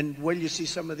 And when you see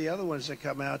some of the other ones that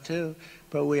come out, too.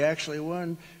 But we actually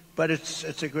won. But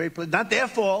it's a great place. Not their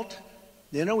fault.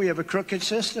 You know, we have a crooked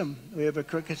system. We have a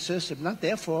crooked system. Not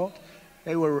their fault.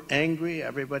 They were angry.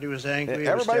 Everybody was angry.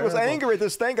 Everybody was angry at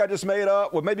this thing I just made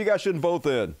up. Well, maybe you guys shouldn't vote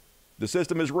then. The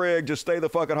system is rigged. Just stay the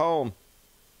fuck at home.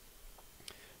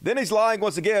 Then he's lying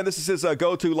once again. This is his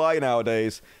go-to lie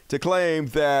nowadays, to claim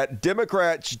that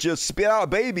Democrats just spit out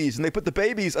babies and they put the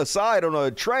babies aside on a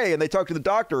tray and they talk to the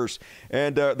doctors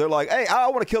and they're like, hey, I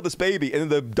want to kill this baby. And then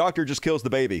the doctor just kills the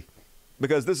baby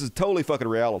because this is totally fucking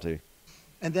reality.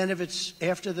 And then if it's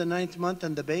after the 9th month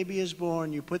and the baby is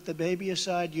born, you put the baby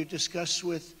aside, you discuss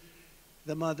with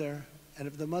the mother. And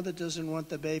if the mother doesn't want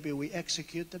the baby, we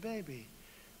execute the baby.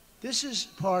 This is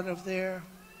part of their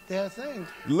thing.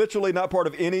 Literally not part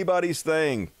of anybody's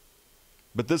thing.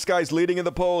 But this guy's leading in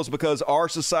the polls because our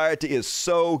society is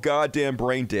so goddamn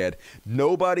brain dead.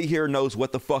 Nobody here knows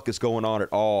what the fuck is going on at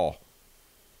all.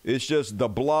 It's just the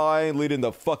blind leading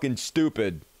the fucking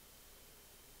stupid.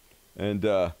 And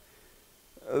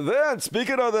then,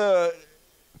 speaking of the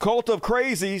cult of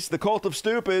crazies, the cult of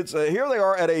stupids, here they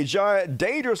are at a giant,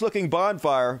 dangerous-looking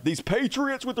bonfire. These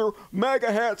patriots with their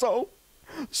MAGA hats on,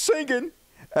 singing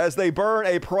as they burn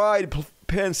a pride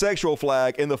pansexual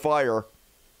flag in the fire.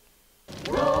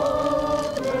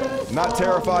 Not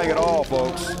terrifying at all,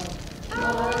 folks.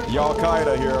 The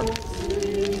Al-Qaeda here.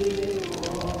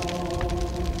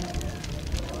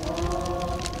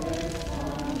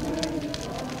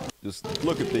 Just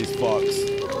look at these fucks.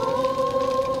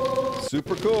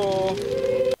 Super cool.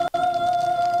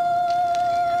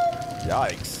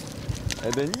 Yikes.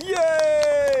 And then,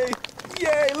 yay!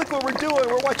 Yay, look what we're doing.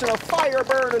 We're watching a fire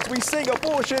burn as we sing a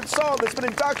bullshit song that's been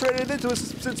indoctrinated into us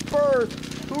since birth.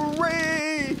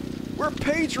 Hooray! We're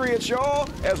patriots, y'all,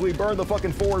 as we burn the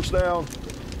fucking forest down.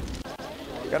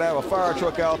 Gotta have a fire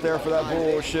truck out there for that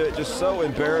bullshit. Just so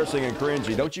embarrassing and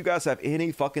cringy. Don't you guys have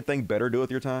any fucking thing better to do with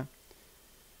your time?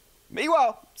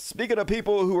 Meanwhile, speaking of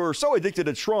people who are so addicted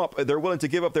to Trump, they're willing to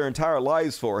give up their entire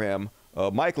lives for him,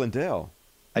 Mike Lindell.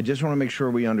 I just want to make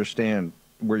sure we understand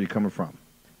where you're coming from.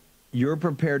 You're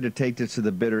prepared to take this to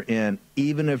the bitter end,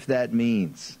 even if that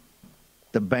means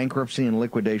the bankruptcy and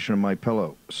liquidation of my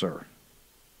pillow, sir.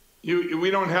 We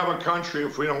don't have a country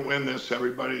if we don't win this,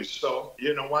 everybody. So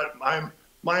you know what?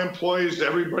 My employees,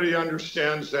 everybody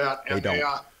understands that, and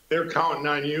they're counting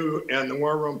on you and the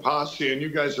War Room Posse, and you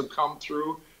guys have come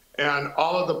through. And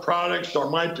all of the products are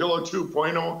My Pillow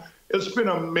 2.0. It's been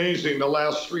amazing the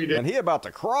last 3 days. And he about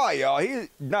to cry, y'all. He's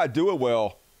not doing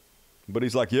well. But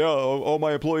he's like, yeah, all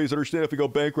my employees understand if we go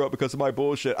bankrupt because of my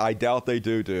bullshit. I doubt they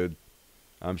do, dude.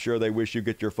 I'm sure they wish you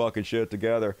get your fucking shit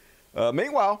together.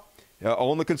 Meanwhile,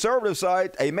 on the conservative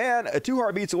side, a man 2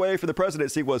 heartbeats away from the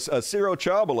presidency was a serial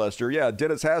child molester. Yeah,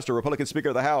 Dennis Hastert, Republican Speaker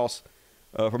of the House,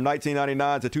 from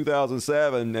 1999 to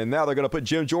 2007. And now they're going to put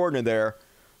Jim Jordan in there,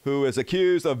 who is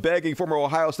accused of begging former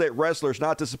Ohio State wrestlers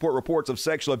not to support reports of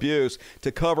sexual abuse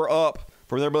to cover up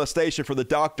for their molestation for the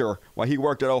doctor while he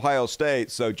worked at Ohio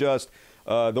State. So just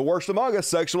the worst among us,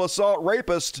 sexual assault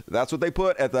rapist. That's what they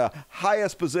put at the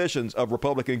highest positions of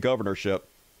Republican governorship.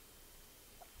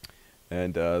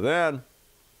 And then,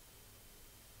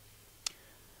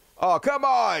 oh, come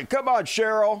on,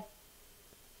 Cheryl.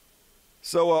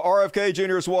 So RFK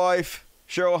Jr.'s wife,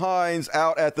 Cheryl Hines,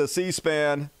 out at the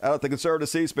C-SPAN, out at the conservative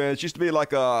C-SPAN. She used to be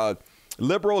like a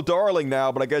liberal darling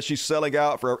now, but I guess she's selling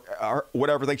out for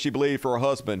whatever thing she believed for her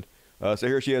husband. So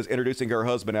here she is introducing her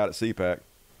husband out at CPAC.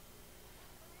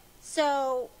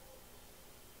 So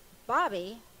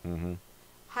Bobby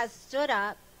has stood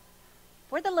up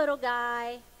for the little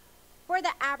guy, for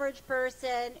the average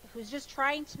person who's just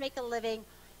trying to make a living.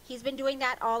 He's been doing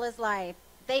that all his life.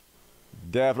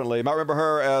 Definitely. You might remember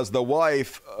her as the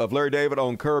wife of Larry David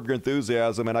on Curb Your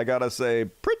Enthusiasm, and I gotta say,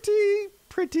 pretty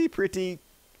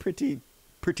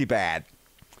bad,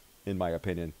 in my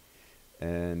opinion.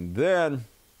 And then,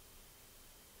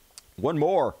 one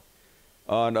more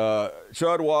on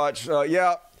Chud Watch.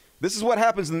 Yeah, this is what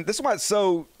happens, and this is why it's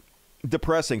so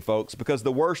depressing, folks, because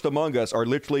the worst among us are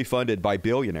literally funded by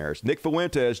billionaires. Nick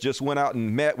Fuentes just went out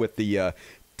and met with the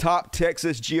top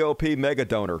Texas GOP mega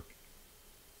donor.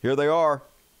 Here they are.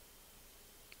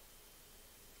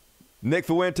 Nick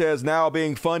Fuentes now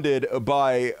being funded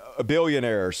by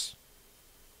billionaires.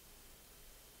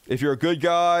 If you're a good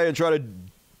guy and try to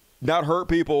not hurt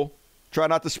people, try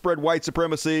not to spread white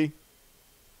supremacy,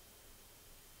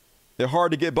 they're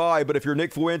hard to get by. But if you're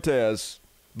Nick Fuentes,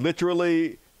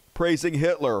 literally praising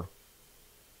Hitler,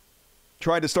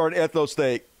 trying to start an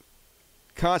ethno-state,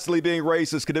 constantly being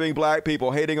racist, condemning black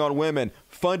people, hating on women,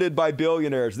 funded by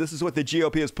billionaires. This is what the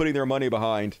GOP is putting their money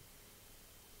behind.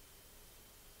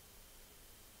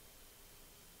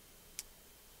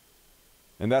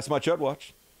 And that's my Chud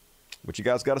Watch. What you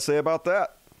guys got to say about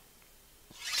that?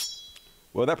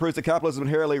 Well, that proves that capitalism is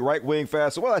inherently right-wing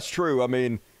fast. Well, that's true. I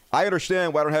mean, I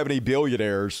understand why I don't have any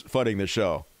billionaires funding this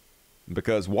show.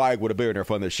 Because why would a billionaire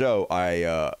fund this show?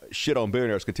 I shit on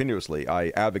billionaires continuously. I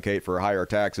advocate for higher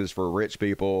taxes for rich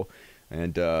people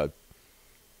and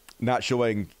not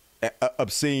showing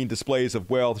obscene displays of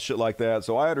wealth, shit like that.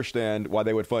 So I understand why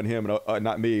they would fund him and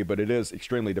not me, but it is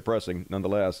extremely depressing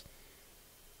nonetheless.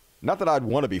 Not that I'd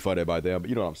want to be funded by them, but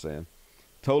you know what I'm saying.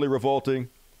 Totally revolting.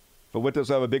 But Fuentes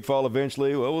will have a big fall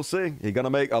eventually. Well, we'll see. He's going to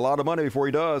make a lot of money before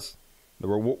he does. The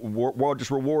world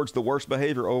just rewards the worst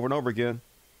behavior over and over again.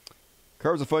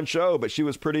 Curve was a fun show, but she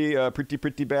was pretty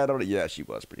bad on it. Yeah, she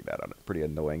was pretty bad on it. Pretty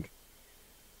annoying.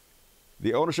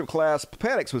 The ownership class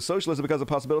panics with socialism because of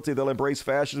the possibility they'll embrace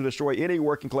fascism and destroy any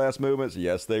working class movements.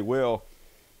 Yes, they will.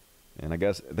 And I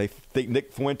guess they think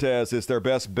Nick Fuentes is their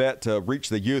best bet to reach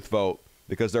the youth vote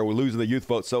because they're losing the youth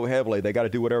vote so heavily. They got to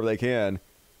do whatever they can.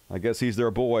 I guess he's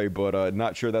their boy, but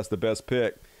not sure that's the best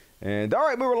pick. And all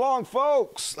right, moving along,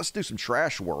 folks. Let's do some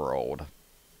Trash World.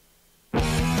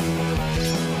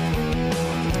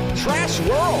 Trash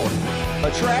World.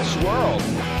 A trash world.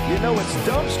 You know it's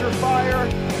dumpster fire,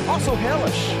 also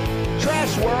hellish.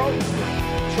 Trash World.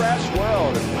 Trash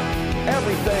World.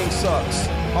 Everything sucks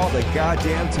all the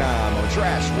goddamn time on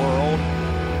Trash World.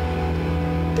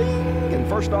 Ding. And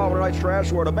first off, tonight's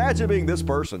Trash World, imagine being this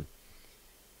person.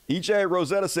 EJ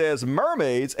Rosetta says,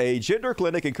 mermaids, a gender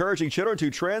clinic encouraging children to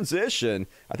transition.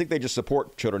 I think they just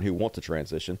support children who want to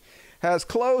transition. Has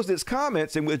closed its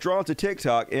comments and withdrawn to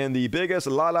TikTok in the biggest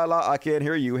I can't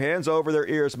hear you, hands over their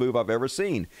ears move I've ever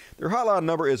seen. Their hotline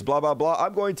number is blah, blah, blah.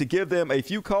 I'm going to give them a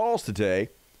few calls today.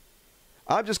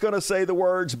 I'm just going to say the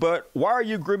words, but why are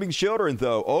you grooming children,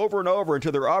 though? Over and over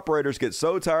until their operators get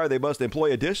so tired they must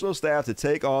employ additional staff to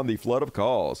take on the flood of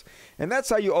calls. And that's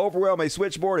how you overwhelm a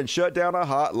switchboard and shut down a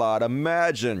hotline.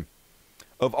 Imagine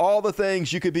of all the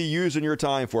things you could be using your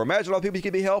time for. Imagine all the people you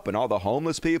could be helping. All the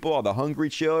homeless people, all the hungry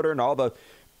children, all the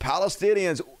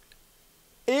Palestinians,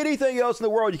 anything else in the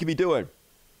world you could be doing.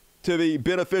 to be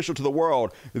beneficial to the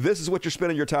world, this is what you're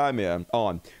spending your time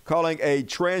on. Calling a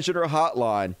transgender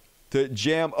hotline to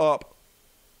jam up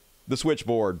the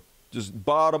switchboard. Just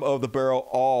bottom of the barrel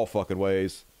all fucking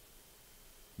ways.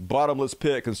 Bottomless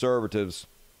pit conservatives.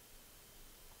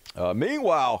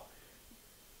 Meanwhile,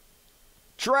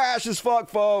 trash as fuck,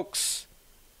 folks.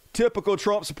 Typical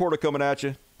Trump supporter coming at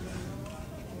you.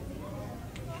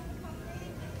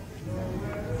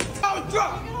 Donald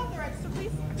Trump!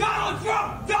 Donald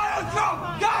Trump! Donald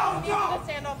Trump! Donald Trump!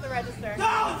 Stand off the register.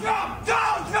 Donald Trump!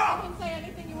 Donald Trump! You can say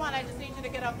anything you want. I just need you to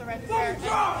get off the register. Donald And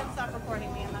Trump! you can stop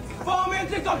recording me. And that's fine. Follow me on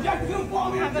TikTok. Jack, you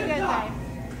follow me on Have a good TikTok. day.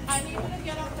 I need you to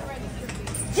get off the register,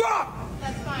 please. Trump!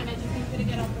 That's fine. I just need you to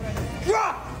get off the register.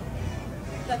 Trump!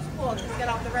 That's cool. Just get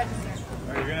off the register. All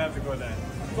right, you're gonna have to go down.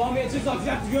 Follow me on TikTok.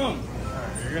 Jack, you All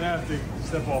right, you're gonna have to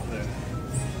step off there.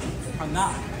 I'm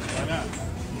not. Why not?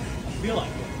 I feel like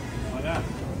it. Why not?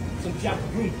 Some Jack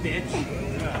Goon, bitch.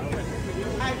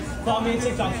 I just Follow me on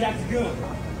TikTok. Jack Goon.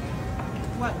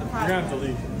 What the You're problem? gonna have to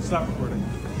leave. Stop recording.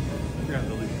 You're gonna have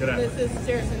to leave. Get out. This is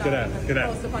seriously not Get out. gonna Get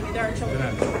out. post upon you. There are Get children.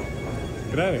 out.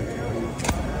 Get out of here.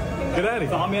 Get out of here.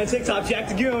 Follow me on TikTok. Jack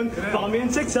the Goon. Follow me on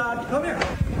TikTok. Come here.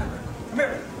 Come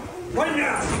here. Right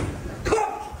now.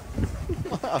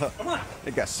 Come on.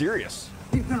 It got serious.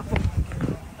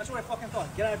 That's what I fucking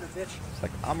thought. Get out of here, bitch. It's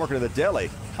like, I'm working at the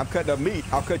deli. I'm cutting up meat.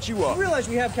 I'll cut you up. You realize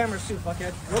we have cameras too,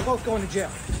 fuckhead. We're both going to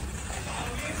jail.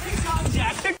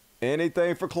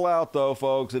 Anything for clout, though,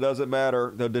 folks. It doesn't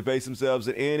matter. They'll debase themselves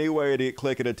in any way to get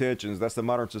click and attentions. That's the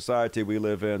modern society we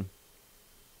live in.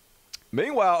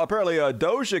 Meanwhile, apparently a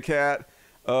Doja Cat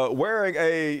wearing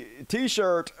a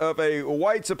T-shirt of a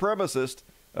white supremacist.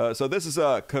 So this is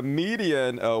a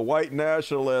comedian, a white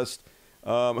nationalist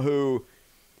who,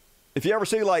 if you ever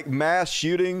see like mass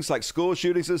shootings, like school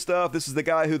shootings and stuff, this is the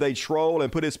guy who they troll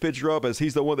and put his picture up as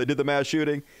he's the one that did the mass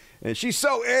shooting. And she's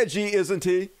so edgy, isn't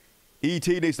he?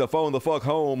 E.T. needs to phone the fuck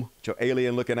home. Your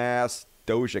alien-looking ass,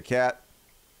 Doja Cat.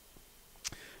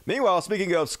 Meanwhile,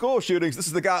 speaking of school shootings, this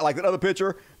is the guy, like that other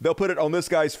picture, they'll put it on this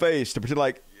guy's face to pretend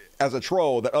like, as a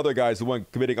troll, that other guy's the one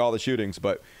committing all the shootings.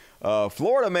 But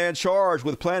Florida man charged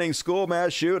with planning school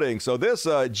mass shooting. So this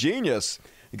genius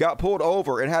got pulled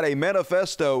over and had a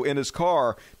manifesto in his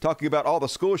car talking about all the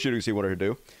school shootings he wanted to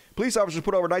do. Police officers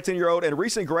put over a 19-year-old and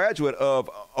recent graduate of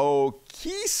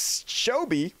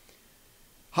Okeechobee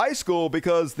High School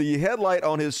because the headlight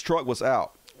on his truck was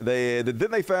out. Then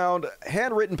they found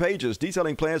handwritten pages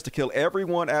detailing plans to kill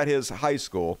everyone at his high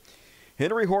school.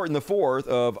 Henry Horton IV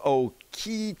of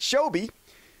Okeechobee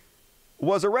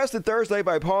was arrested Thursday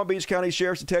by Palm Beach County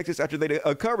Sheriff's detectives after they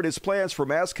uncovered his plans for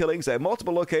mass killings at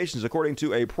multiple locations, according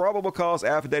to a probable cause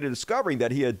affidavit discovering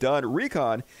that he had done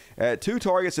recon at 2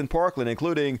 targets in Parkland,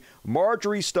 including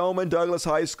Marjorie Stoneman Douglas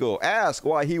High School. Asked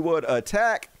why he would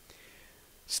attack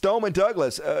Stoneman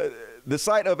Douglas, the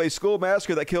site of a school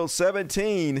massacre that killed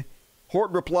 17,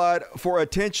 Horton replied, for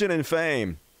attention and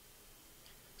fame.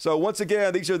 So once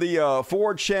again, these are the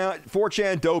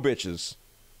 4chan dough bitches.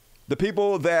 The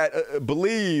people that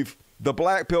believe the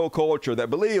black pill culture, that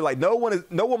believe like no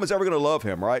woman's ever going to love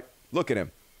him, right? Look at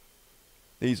him.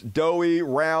 He's doughy,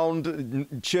 round,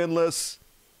 chinless,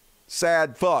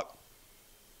 sad fuck.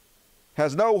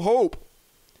 Has no hope.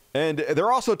 And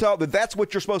they're also taught that that's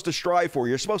what you're supposed to strive for.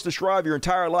 You're supposed to strive your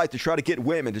entire life to try to get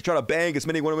women, to try to bang as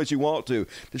many women as you want to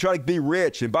try to be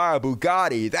rich and buy a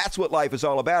Bugatti. That's what life is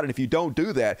all about. And if you don't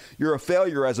do that, you're a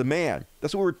failure as a man.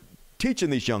 That's what we're teaching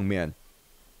these young men.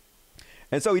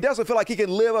 And so he doesn't feel like he can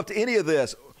live up to any of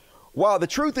this. While the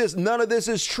truth is, none of this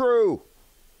is true.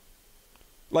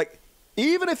 Like,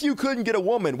 even if you couldn't get a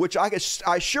woman, which I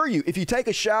assure you, if you take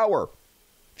a shower,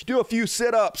 if you do a few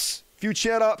sit-ups, a few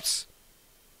chin-ups,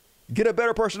 get a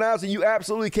better personality, you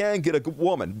absolutely can get a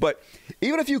woman. But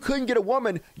even if you couldn't get a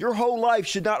woman, your whole life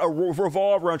should not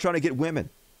revolve around trying to get women.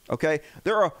 Okay?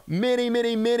 There are many,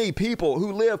 many, many people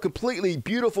who live completely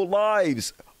beautiful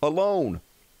lives alone.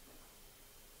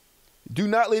 Do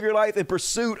not live your life in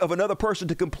pursuit of another person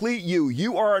to complete you.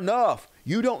 You are enough.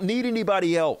 You don't need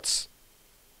anybody else.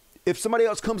 If somebody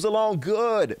else comes along,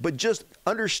 good. But just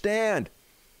understand.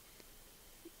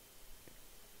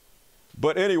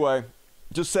 But anyway,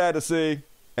 just sad to see.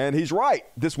 And he's right.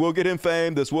 This will get him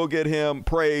fame. This will get him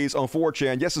praise on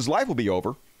 4chan. Yes, his life will be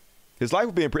over. His life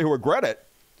will be, he'll regret it.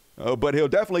 But he'll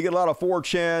definitely get a lot of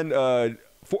 4chan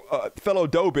fellow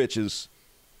dough bitches.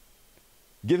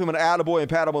 Give him an attaboy and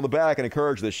pat him on the back and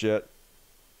encourage this shit.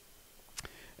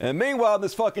 And meanwhile, in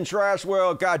this fucking trash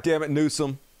world, goddamn it,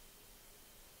 Newsom.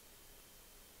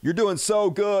 You're doing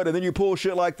so good, and then you pull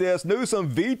shit like this. Newsom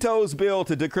vetoes bill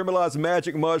to decriminalize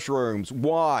magic mushrooms.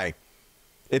 Why?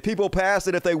 If people passed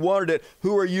it, if they wanted it,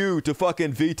 who are you to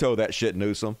fucking veto that shit,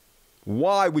 Newsom?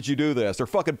 Why would you do this? They're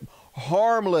fucking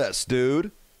harmless, dude.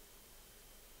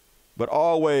 But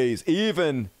always,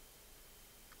 even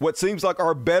what seems like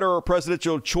our better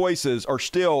presidential choices are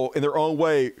still, in their own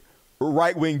way,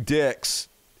 right-wing dicks.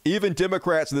 Even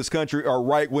Democrats in this country are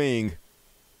right-wing.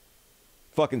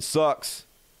 Fucking sucks.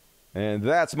 And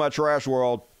that's my trash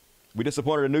world. We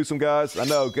disappointed in Newsom, guys? I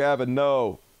know, Gavin,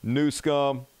 no. New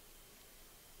scum.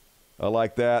 I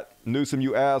like that. Newsom,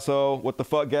 you asshole. What the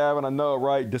fuck, Gavin? I know,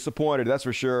 right? Disappointed, that's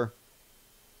for sure.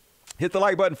 Hit the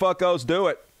like button, fuckos. Do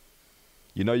it.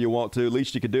 You know you want to.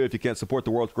 Least you can do if you can't support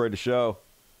the world's greatest show.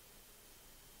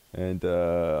 And,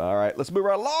 all right, let's move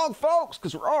right along, folks,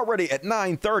 because we're already at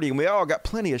 9:30, and we all got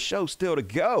plenty of shows still to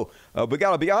go. We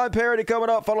got a Beyond Parody coming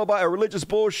up, followed by a religious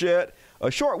bullshit,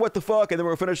 a short what the fuck, and then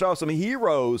we're going to finish off some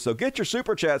heroes. So get your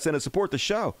super chats in and support the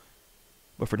show.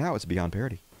 But for now, it's Beyond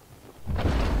Parody.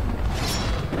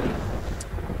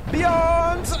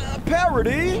 Beyond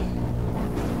Parody.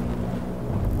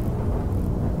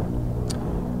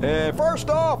 And first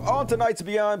off, on tonight's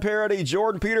Beyond Parody,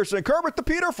 Jordan Peterson, Kermit the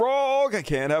Peter Frog. I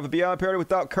can't have a Beyond Parody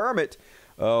without Kermit.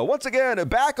 Once again,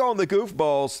 back on the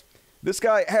goofballs. This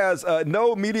guy has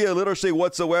no media literacy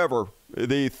whatsoever.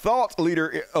 The thought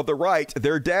leader of the right,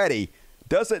 their daddy,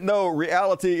 doesn't know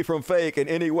reality from fake in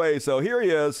any way. So here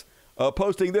he is,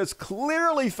 posting this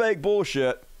clearly fake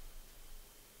bullshit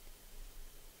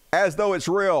as though it's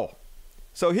real.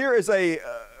 So here is a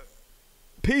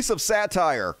piece of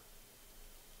satire.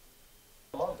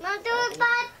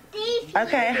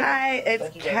 Okay, hi,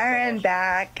 it's Karen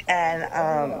back, and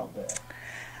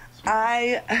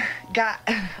I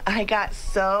got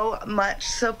so much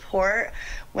support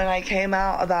when I came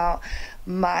out about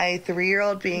my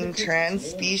 3-year-old being trans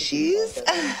species.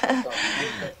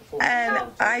 And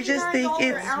I just think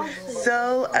it's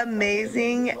so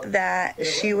amazing that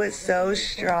she was so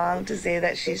strong to say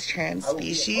that she's trans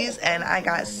species, and I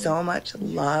got so much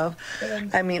love.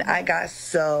 I mean, I got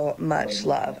so much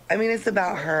love. I mean, it's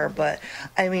about her, but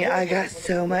I mean, I got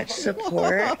so much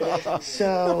support.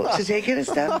 So to take it a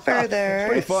step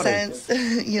further, since,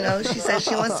 you know, she said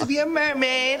she wants to be a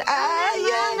mermaid,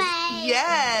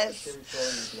 yes,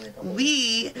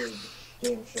 we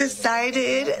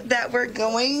decided that we're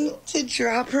going to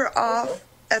drop her off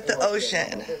at the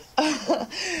ocean.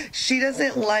 She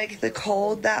doesn't like the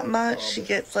cold that much. She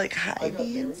gets like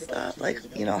hivey and stuff, like,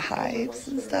 you know, hives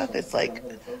and stuff. It's like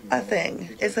a thing.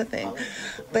 It's a thing.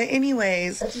 But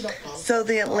anyways, so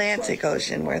the Atlantic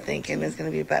Ocean, we're thinking, is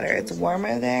going to be better. It's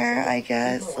warmer there, I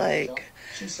guess. Like,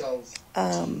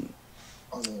 I'm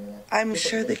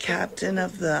sure the captain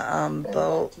of the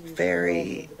boat,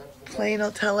 ferry plane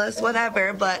will tell us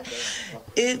whatever, but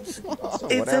it's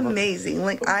amazing.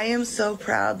 Like, I am so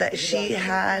proud that she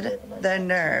had the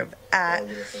nerve at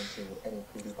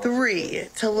 3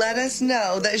 to let us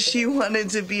know that she wanted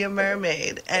to be a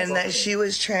mermaid and that she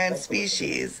was trans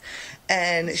species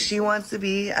and she wants to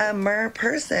be a mer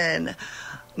person,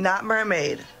 not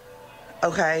mermaid.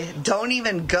 Okay, don't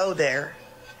even go there.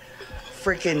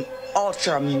 Freaking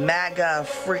ultra MAGA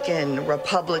freaking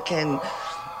Republican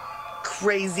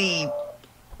crazy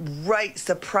right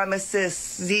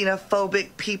supremacist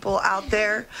xenophobic people out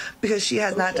there, because she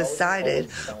has not decided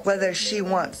whether she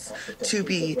wants to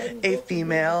be a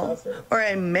female or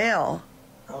a male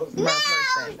mer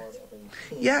person.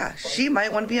 Yeah, she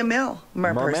might want to be a male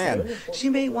mer person. She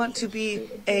may want to be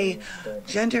a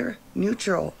gender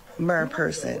neutral mer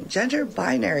person, gender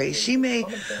binary. She may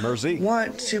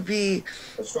want to be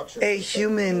a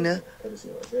human,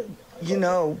 you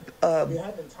know,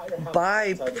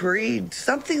 bi, breed,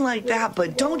 something like that.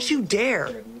 But don't you dare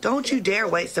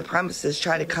white supremacists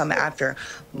try to come after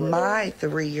my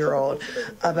 3-year-old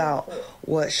about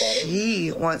what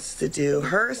she wants to do,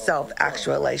 her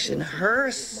self-actualization, her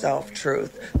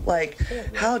self-truth. Like,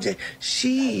 how did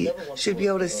she should be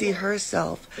able to see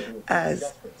herself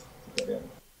as...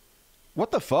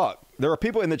 What the fuck? There are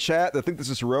people in the chat that think this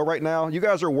is real right now. You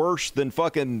guys are worse than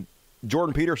fucking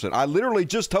Jordan Peterson. I literally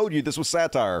just told you this was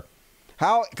satire.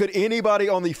 How could anybody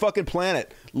on the fucking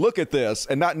planet look at this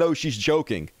and not know she's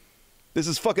joking? This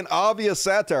is fucking obvious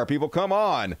satire, people. Come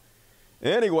on.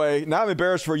 Anyway, now I'm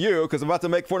embarrassed for you because I'm about to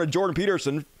make fun of Jordan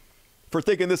Peterson for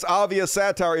thinking this obvious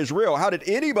satire is real. How did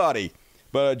anybody?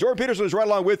 But Jordan Peterson is right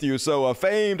along with you. So a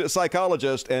famed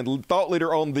psychologist and thought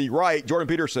leader on the right, Jordan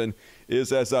Peterson,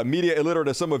 is as media illiterate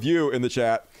as some of you in the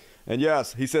chat. And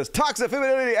yes, he says, toxic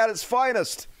femininity at its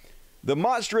finest. The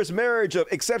monstrous marriage of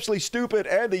exceptionally stupid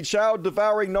and the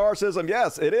child-devouring narcissism.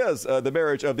 Yes, it is the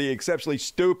marriage of the exceptionally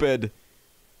stupid.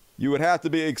 You would have to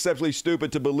be exceptionally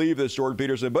stupid to believe this, Jordan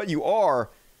Peterson, but you are.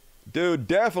 Dude,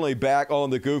 definitely back on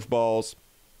the goofballs.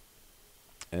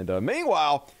 And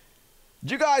meanwhile,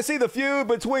 did you guys see the feud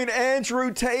between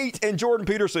Andrew Tate and Jordan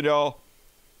Peterson, y'all?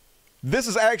 This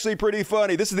is actually pretty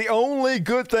funny. This is the only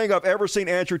good thing I've ever seen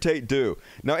Andrew Tate do.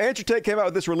 Now, Andrew Tate came out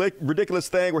with this ridiculous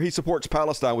thing where he supports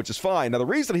Palestine, which is fine. Now, the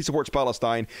reason he supports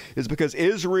Palestine is because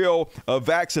Israel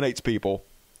vaccinates people,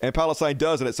 and Palestine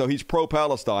doesn't, so he's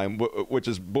pro-Palestine, which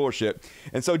is bullshit.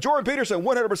 And so Jordan Peterson,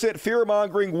 100%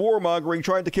 fear-mongering, war-mongering,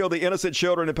 trying to kill the innocent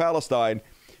children in Palestine,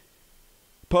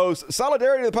 posts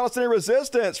solidarity to the Palestinian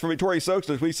resistance from Victoria Stokes.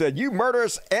 We said, "You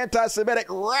murderous anti-Semitic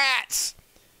rats."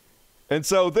 And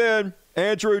so then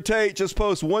Andrew Tate just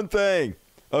posts one thing,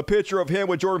 a picture of him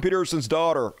with Jordan Peterson's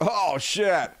daughter. Oh,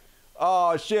 shit.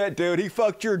 Oh, shit, dude. He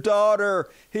fucked your daughter.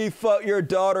 He fucked your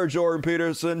daughter, Jordan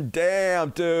Peterson.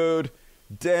 Damn, dude.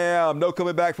 Damn. No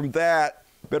coming back from that.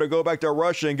 Better go back to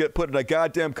Russia and get put in a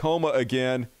goddamn coma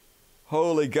again.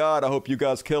 Holy God, I hope you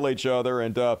guys kill each other.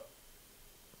 And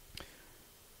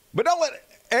but don't let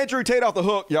Andrew Tate off the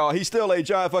hook, y'all. He's still a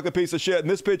giant fucking piece of shit. And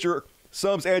this picture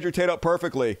sums Andrew Tate up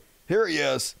perfectly. Here he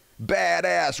is,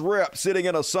 badass, ripped, sitting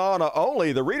in a sauna.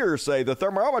 Only the readers say the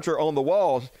thermometer on the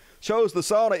wall shows the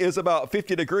sauna is about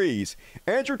 50 degrees.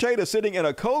 Andrew Tate is sitting in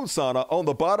a cold sauna on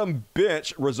the bottom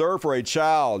bench reserved for a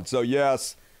child. So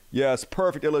yes,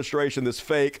 perfect illustration, this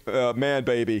fake man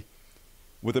baby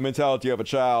with the mentality of a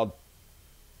child.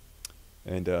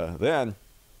 And then,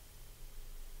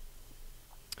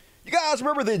 you guys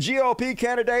remember the GOP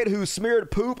candidate who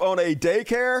smeared poop on a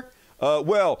daycare?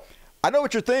 Well, I know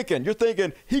what you're thinking. You're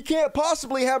thinking, he can't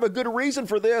possibly have a good reason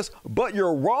for this, but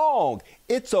you're wrong.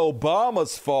 It's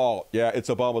Obama's fault. Yeah, it's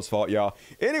Obama's fault, y'all.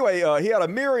 Anyway, he had a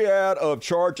myriad of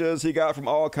charges he got from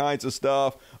all kinds of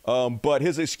stuff, but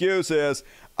his excuse is,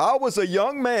 "I was a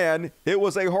young man, it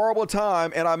was a horrible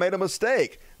time, and I made a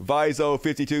mistake,"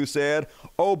 Vizo52 said.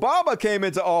 Obama came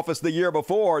into office the year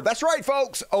before. That's right,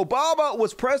 folks. Obama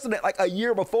was president like a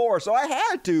year before, so I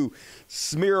had to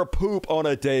smear poop on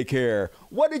a daycare.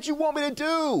 What did you want me to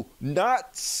do?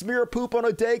 Not smear poop on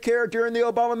a daycare during the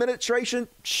Obama administration?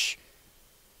 Shh.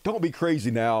 Don't be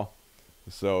crazy now.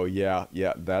 So, yeah,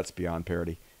 that's beyond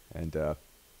parody. And,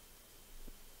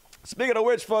 speaking of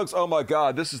which, folks, oh my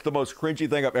God, this is the most cringy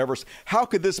thing I've ever seen. How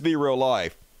could this be real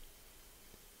life?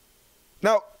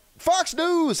 Now, Fox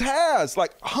News has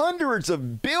like hundreds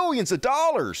of billions of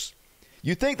dollars.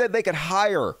 You think that they could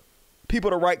hire people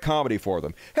to write comedy for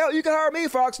them? Hell, you could hire me,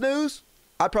 Fox News.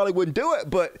 I probably wouldn't do it,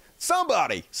 but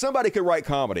somebody could write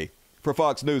comedy for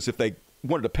Fox News if they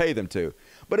wanted to pay them to.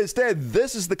 But instead,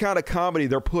 this is the kind of comedy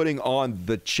they're putting on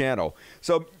the channel.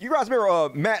 So you guys remember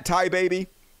Matt Tiebaby,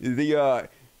 the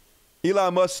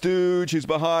Elon Musk stooge who's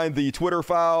behind the Twitter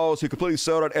files, who completely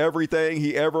sold out everything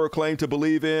he ever claimed to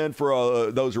believe in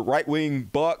for those right-wing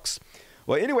bucks?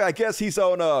 Well, anyway, I guess he's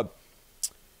on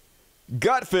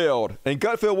Gutfeld, and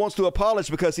Gutfeld wants to apologize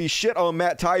because he shit on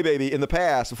Matt Tiebaby in the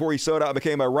past before he sold out and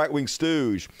became a right-wing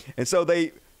stooge. And so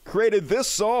they created this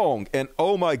song, and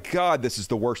oh my God, this is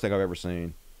the worst thing I've ever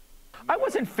seen. I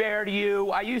wasn't fair to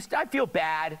you. I feel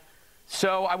bad,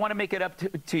 so I want to make it up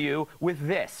to you with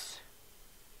this.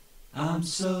 I'm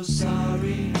so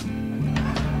sorry,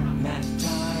 Matt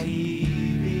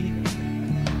Taibbi.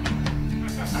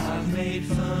 I've made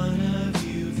fun of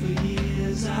you for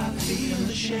years. I feel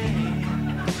ashamed.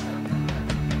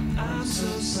 I'm so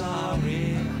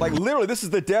sorry. Like, literally, this is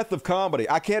the death of comedy.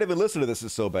 I can't even listen to this.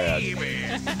 It's so bad. It's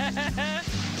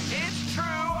true.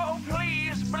 Oh,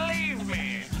 please believe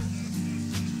me.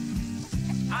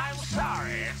 I'm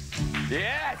sorry.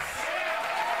 Yes.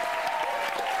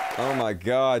 Oh my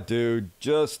God, dude.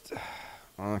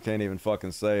 I can't even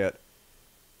fucking say it.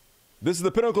 This is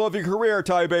the pinnacle of your career,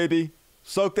 Tiebaby.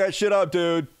 Soak that shit up,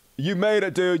 dude. You made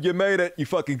it, dude. You made it, you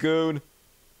fucking goon.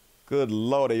 Good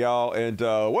lordy, y'all. And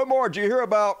what more? Did you hear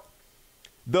about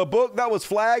the book that was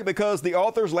flagged because the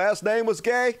author's last name was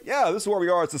gay? Yeah, this is where we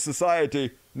are as a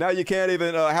society. Now you can't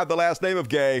even have the last name of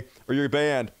gay or you're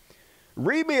banned.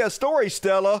 Read Me a Story,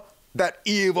 Stella. That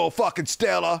evil fucking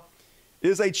Stella.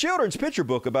 Is a children's picture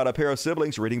book about a pair of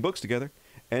siblings reading books together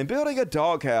and building a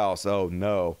doghouse. Oh,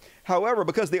 no. However,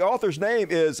 because the author's name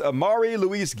is Mari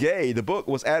Louise Gay, the book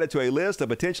was added to a list of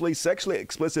potentially sexually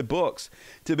explicit books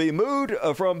to be moved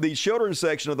from the children's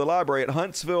section of the library at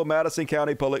Huntsville, Madison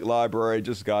County Public Library.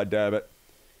 Just goddamn it.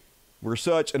 We're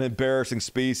such an embarrassing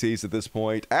species at this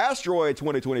point. Asteroid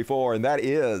 2024, and that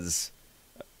is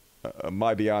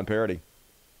my beyond parody.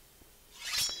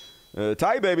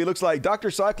 Tiebaby looks like Dr.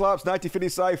 Cyclops 1950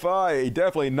 sci-fi.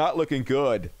 Definitely not looking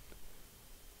good.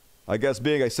 I guess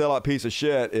being a sellout piece of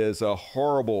shit is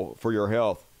horrible for your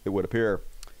health, it would appear.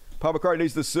 Paul McCartney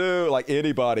needs to sue like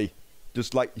anybody.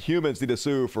 just like humans need to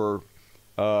sue for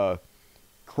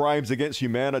crimes against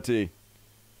humanity.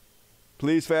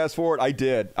 Please fast forward. I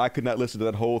did. I could not listen to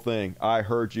that whole thing. I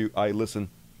heard you. I listened.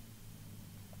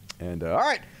 And all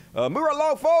right, move right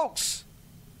along, folks.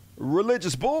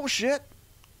 Religious bullshit.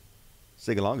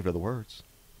 Sing along if you know the words.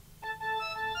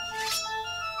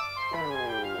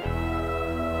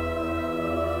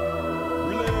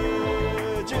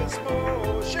 Religious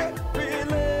bullshit.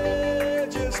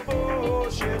 Religious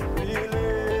bullshit.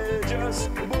 Religious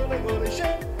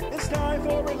bullshit. It's time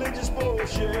for religious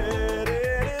bullshit.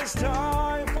 It is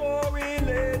time for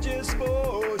religious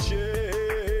bullshit.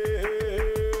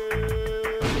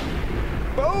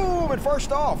 Boom! And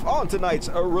first off, on tonight's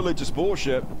religious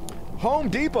bullshit, Home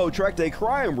Depot tracked a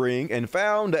crime ring and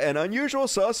found an unusual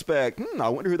suspect. I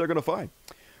wonder who they're going to find.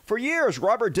 For years,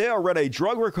 Robert Dale ran a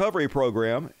drug recovery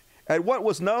program at what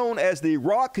was known as the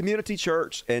Rock Community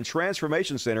Church and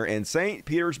Transformation Center in St.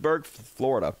 Petersburg,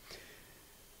 Florida.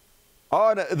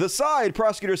 On the side,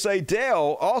 prosecutors say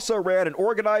Dale also ran an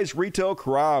organized retail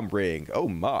crime ring. Oh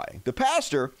my. The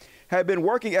pastor had been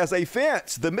working as a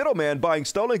fence, the middleman buying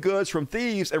stolen goods from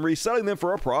thieves and reselling them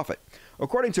for a profit.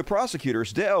 According to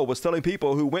prosecutors, Dale was telling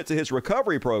people who went to his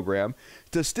recovery program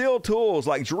to steal tools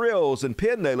like drills and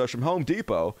pin nailers from Home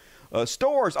Depot,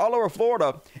 stores all over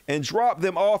Florida, and drop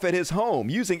them off at his home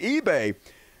using an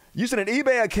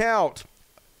eBay account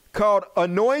called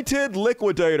Anointed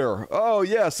Liquidator. Oh,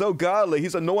 yeah, so godly.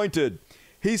 He's anointed.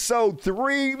 He sold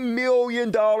 $3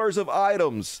 million of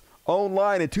items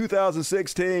online in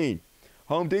 2016.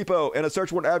 Home Depot and a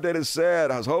search warrant update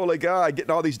said, holy God,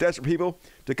 getting all these desperate people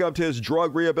to come to his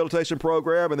drug rehabilitation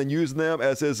program and then using them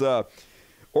as his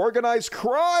organized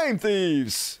crime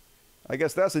thieves. I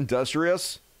guess that's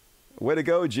industrious. Way to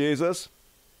go, Jesus.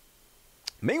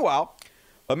 Meanwhile,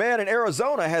 a man in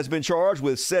Arizona has been charged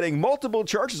with setting multiple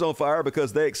churches on fire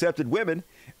because they accepted women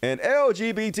and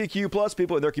LGBTQ plus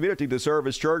people in their community to serve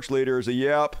as church leaders.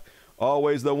 Yep,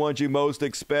 always the ones you most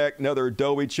expect. Another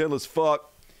doughy, chinless fuck.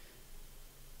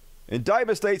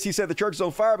 Indictment states he set the churches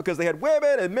on fire because they had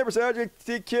women and members of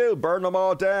LGBTQ, burned them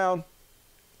all down.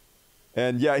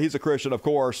 And yeah, he's a Christian, of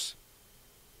course.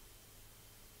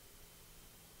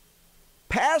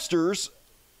 Pastors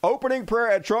opening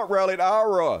prayer at Trump rally in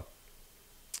Iowa.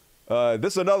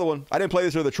 This is another one. I didn't play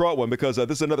this or the Trump one because this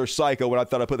is another psycho when I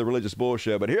thought I put the religious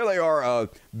bullshit. But here they are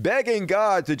begging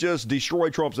God to just destroy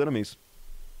Trump's enemies.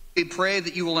 We pray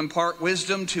that you will impart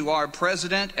wisdom to our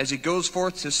president as he goes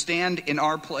forth to stand in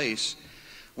our place.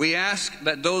 We ask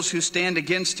that those who stand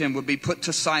against him would be put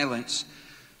to silence,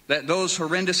 that those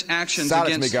horrendous actions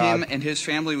against him and his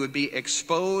family would be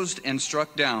exposed and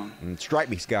struck down. Strike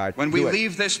me, God. When we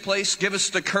leave this place, give us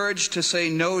the courage to say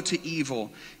no to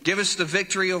evil. Give us the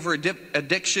victory over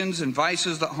addictions and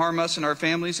vices that harm us and our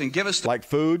families, and give us like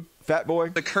food. Fat boy.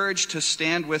 The courage to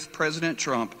stand with President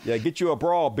Trump. Yeah, get you a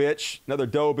brawl, bitch. Another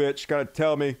dough bitch gonna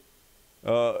tell me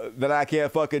that I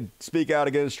can't fucking speak out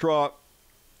against Trump.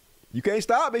 You can't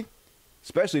stop me.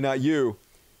 Especially not you.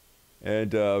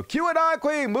 And QAnon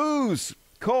Queen moves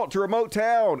cult to remote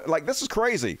town. Like, this is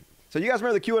crazy. So you guys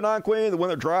remember the QAnon Queen, the one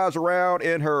that drives around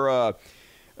in her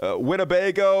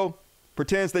Winnebago,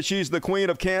 pretends that she's the queen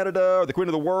of Canada or the queen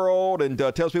of the world, and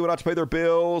tells people not to pay their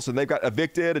bills, and they've got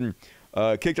evicted and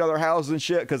kicked out of their houses and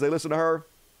shit because they listen to her.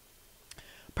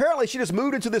 Apparently, she just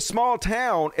moved into this small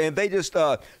town, and they just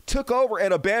took over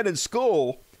an abandoned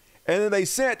school, and then they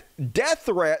sent death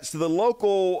threats to the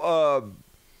local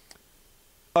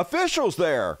officials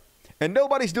there, and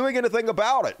nobody's doing anything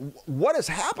about it. What is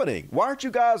happening? Why aren't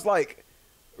you guys like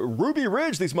Ruby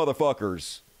Ridge, these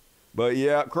motherfuckers? But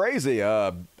yeah, crazy.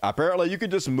 Apparently, you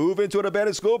can just move into an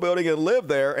abandoned school building and live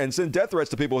there and send death threats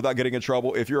to people without getting in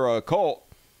trouble if you're a cult.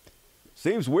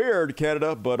 Seems weird,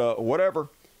 Canada, but whatever.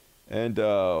 And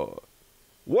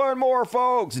one more,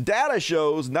 folks. Data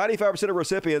shows 95% of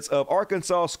recipients of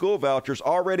Arkansas school vouchers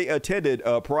already attended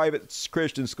private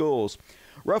Christian schools.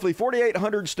 Roughly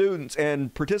 4,800 students are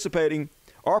participating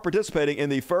in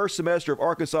the first semester of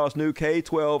Arkansas's new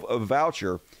K-12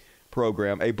 voucher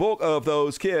program. A bulk of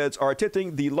those kids are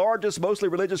attending the largest, mostly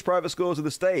religious private schools in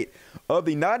the state. Of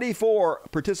the 94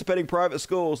 participating private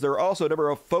schools, there are also a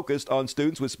number focused on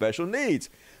students with special needs.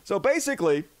 So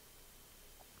basically,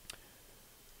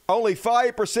 only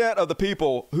 5% of the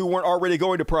people who weren't already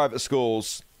going to private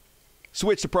schools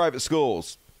switched to private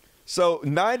schools. So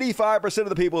 95% of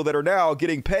the people that are now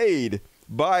getting paid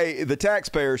by the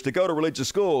taxpayers to go to religious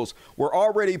schools were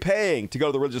already paying to go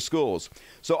to the religious schools.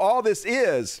 So all this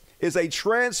is a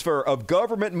transfer of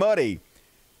government money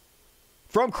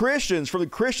from the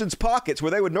Christians' pockets,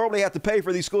 where they would normally have to pay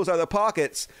for these schools out of their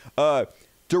pockets,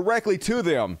 directly to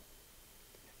them.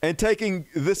 and taking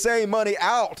the same money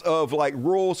out of like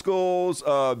rural schools,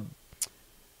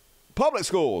 public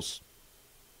schools.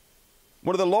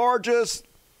 One of the largest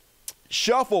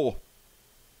shuffle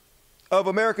of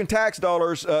American tax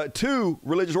dollars to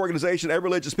religious organizations and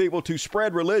religious people to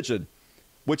spread religion,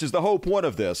 which is the whole point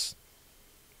of this.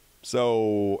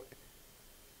 So,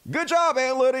 good job,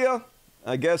 Aunt Lydia.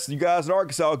 I guess you guys in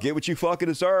Arkansas get what you fucking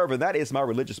deserve, and that is my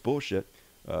religious bullshit.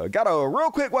 Got a real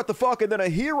quick what the fuck and then a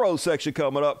hero section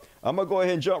coming up. I'm going to go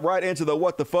ahead and jump right into the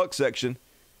what the fuck section.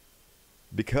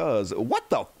 Because, what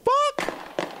the fuck?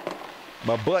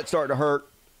 My butt's starting to hurt.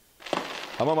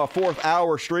 I'm on my 4th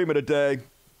hour streaming today.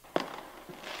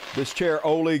 This chair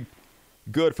only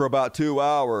good for about 2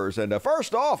 hours. And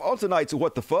first off, on tonight's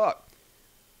what the fuck?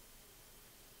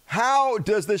 How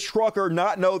does this trucker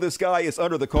not know this guy is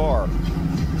under the car?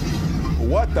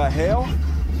 What the hell?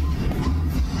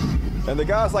 And the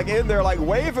guy's like in there like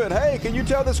waving, hey, can you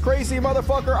tell this crazy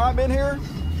motherfucker I'm in here?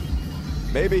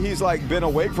 Maybe he's like been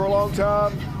awake for a long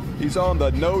time. He's on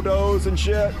the no-dos and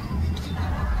shit.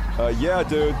 Yeah,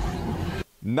 dude.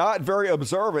 Not very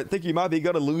observant. Think you might be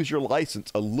going to lose your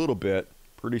license a little bit.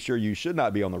 Pretty sure you should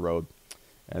not be on the road.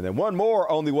 And then one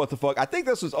more on the what the fuck. I think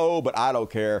this is old, but I don't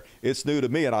care. It's new to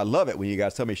me, and I love it when you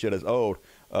guys tell me shit is old.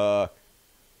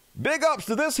 Big ups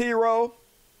to this hero.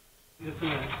 Just a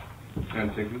minute. Can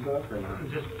I take this off or not?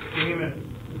 Just give me a minute.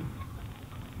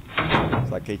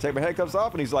 It's like, can you take my handcuffs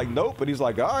off? And he's like, nope. And he's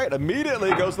like, all right.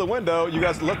 Immediately goes to the window. You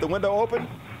guys left the window open?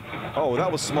 Oh,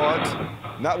 that was smart.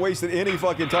 Not wasting any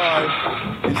fucking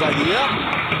time. He's like, yep,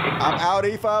 I'm out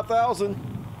E5000.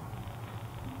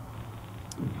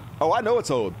 Oh, I know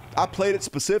it's old. I played it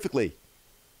specifically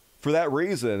for that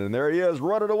reason. And there he is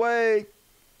running away.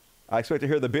 I expect to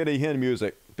hear the Benny Hill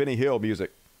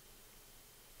music.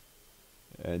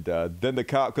 And then the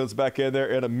cop comes back in there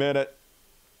in a minute.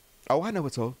 Oh, I know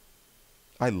it's old.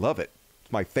 I love it.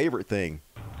 It's my favorite thing.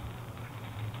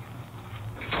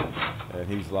 And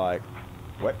he's like,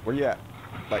 what? Where you at?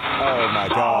 Like, oh my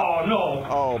God. Oh, no.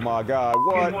 Oh my God.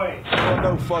 What?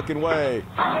 No fucking way.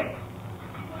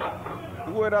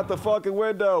 You went out the fucking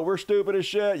window. We're stupid as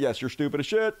shit. Yes, you're stupid as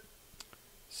shit.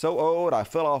 So old, I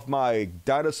fell off my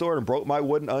dinosaur and broke my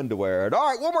wooden underwear. And all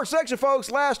right, one more section, folks.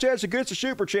 Last chance to get your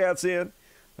super chats in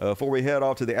before we head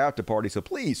off to the after party. So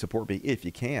please support me if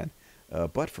you can.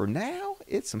 But for now,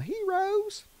 it's some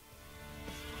heroes.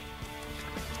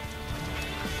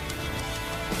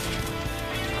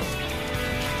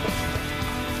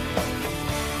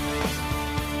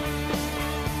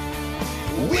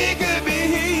 We could be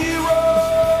heroes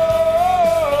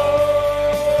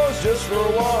just for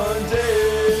one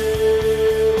day.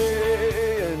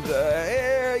 And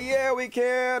yeah, we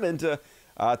can. And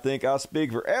I think I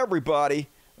speak for everybody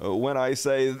when I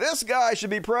say this guy should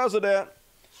be president.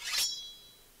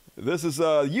 This is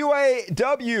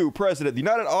UAW president, the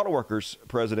United Auto Workers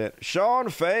president, Shawn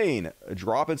Fain,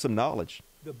 dropping some knowledge.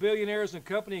 The billionaires and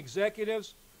company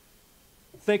executives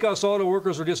think us auto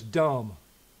workers are just dumb.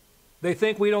 They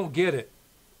think we don't get it.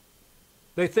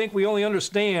 They think we only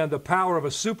understand the power of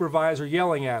a supervisor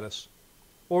yelling at us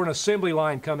or an assembly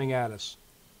line coming at us.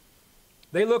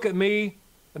 They look at me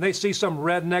and they see some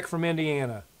redneck from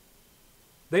Indiana.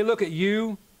 They look at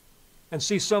you and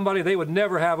see somebody they would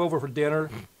never have over for dinner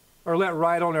or let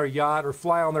ride on their yacht or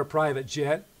fly on their private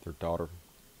jet. Their daughter.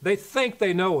 They think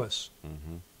they know us.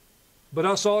 Mm-hmm. But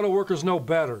us auto workers know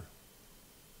better.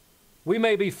 We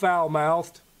may be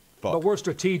foul-mouthed, but we're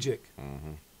strategic.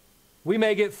 Mm-hmm. We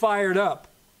may get fired up,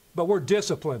 but we're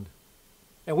disciplined.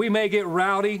 And we may get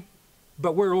rowdy,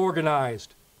 but we're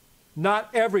organized. Not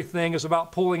everything is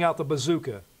about pulling out the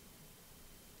bazooka.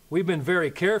 We've been very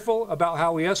careful about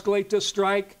how we escalate this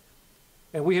strike,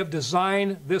 and we have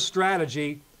designed this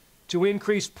strategy to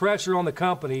increase pressure on the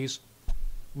companies,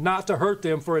 not to hurt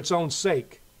them for its own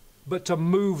sake, but to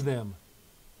move them,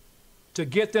 to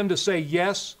get them to say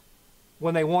yes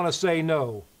when they want to say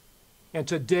no. And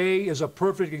today is a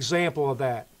perfect example of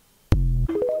that.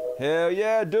 Hell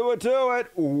yeah, do it to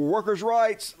it. Workers'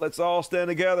 rights. Let's all stand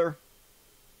together.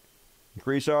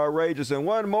 Increase our wages. And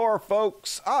one more,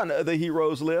 folks, on the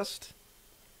heroes list.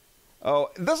 Oh,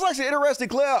 this is actually an interesting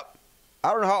clip.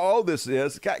 I don't know how old this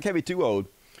is. It can't be too old.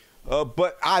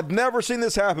 But I've never seen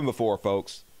this happen before,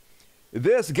 folks.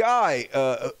 This guy,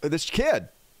 this kid,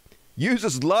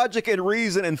 uses logic and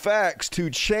reason and facts to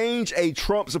change a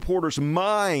Trump supporter's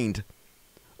mind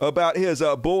about his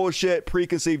bullshit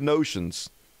preconceived notions.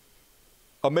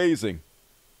 Amazing.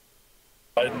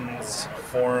 Biden's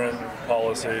foreign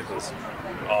policy is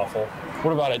awful.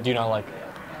 What about it do you not like?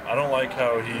 I don't like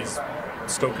how he's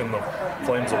stoking the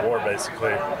flames of war,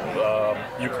 basically.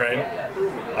 Ukraine,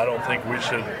 I don't think we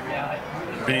should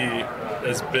be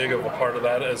as big of a part of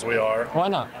that as we are. Why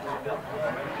not?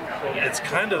 It's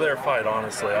kind of their fight,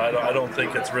 honestly. I don't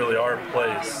think it's really our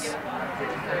place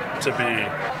to be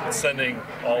sending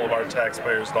all of our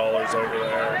taxpayers' dollars over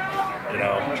there. You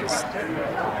know, just...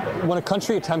 When a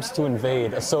country attempts to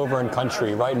invade a sovereign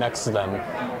country right next to them,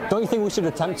 don't you think we should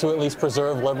attempt to at least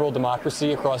preserve liberal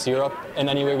democracy across Europe in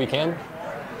any way we can?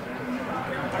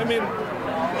 I mean,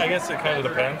 I guess it kind of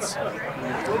depends.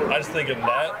 I just think in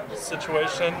that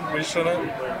situation, we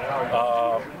shouldn't.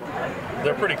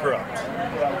 They're pretty corrupt,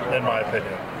 in my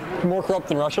opinion. More corrupt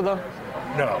than Russia, though?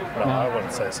 No, I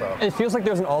wouldn't say so. It feels like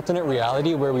there's an alternate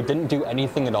reality where we didn't do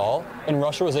anything at all, and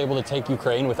Russia was able to take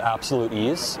Ukraine with absolute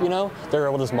ease, you know? They were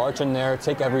able to just march in there,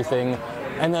 take everything,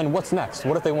 and then what's next?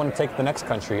 What if they want to take the next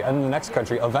country, and the next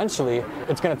country? Eventually,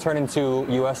 it's going to turn into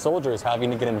U.S. soldiers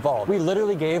having to get involved. We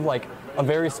literally gave, like, a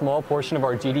very small portion of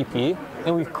our GDP,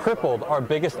 and we've crippled our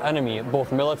biggest enemy,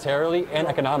 both militarily and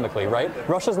economically, right?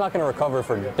 Russia's not going to recover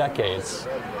for decades.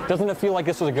 Doesn't it feel like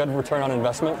this was a good return on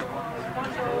investment?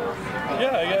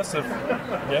 Yeah, I guess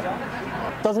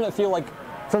yeah. Doesn't it feel like,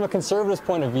 from a conservative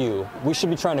point of view, we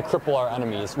should be trying to cripple our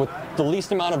enemies with the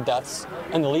least amount of deaths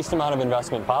and the least amount of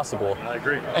investment possible? I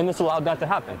agree. And this allowed that to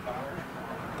happen.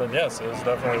 Then yes, it was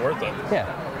definitely worth it.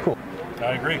 Yeah, cool.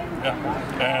 I agree, yeah.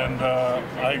 And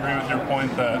I agree with your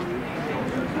point that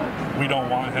we don't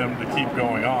want him to keep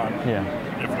going on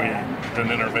if we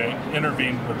didn't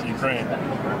intervene with Ukraine.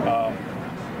 I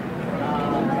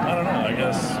don't know, I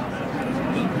guess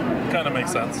it kind of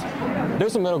makes sense.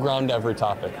 There's a middle ground to every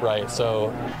topic, right?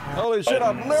 So, holy shit,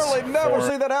 I've literally never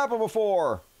seen that happen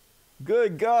before.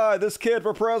 Good God, this kid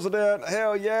for president,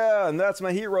 hell yeah, and that's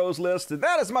my heroes list. And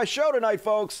that is my show tonight,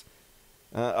 folks.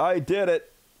 I did it.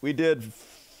 We did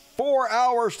 4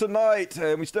 hours tonight,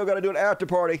 and we still got to do an after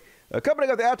party.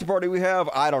 Accompanying the after party, we have,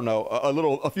 I don't know,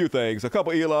 a few things. A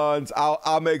couple Elons.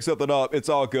 I'll make something up. It's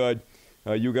all good.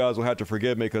 You guys will have to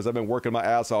forgive me because I've been working my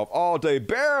ass off all day.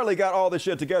 Barely got all this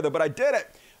shit together, but I did it.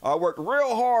 I worked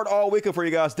real hard all weekend for you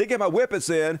guys. Did get my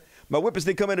whippets in. My whippets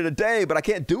didn't come in today, but I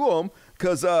can't do them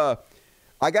because I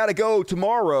got to go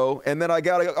tomorrow, and then I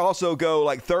got to also go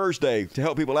like Thursday to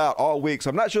help people out all week. So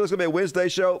I'm not sure there's going to be a Wednesday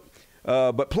show.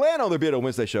 But plan on there being a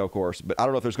Wednesday show, of course. But I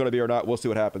don't know if there's going to be or not. We'll see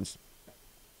what happens.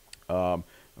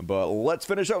 But let's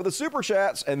finish up with the super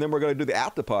chats, and then we're going to do the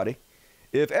after party.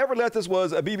 If ever let this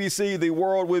was a BBC, the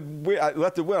world would win.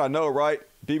 Let it win. I know, right?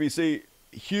 BBC,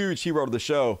 huge hero of the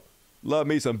show. Love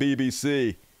me some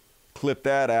BBC. Clip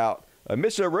that out.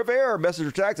 Mr. Rivera,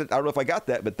 messenger tax. I don't know if I got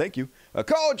that, but thank you.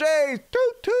 Cole James,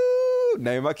 toot toot.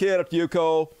 Name my kid after you,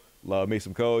 Cole. Love me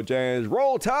some Cole James.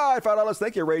 Roll Tide, $5.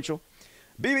 Thank you, Rachel.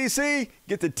 BBC,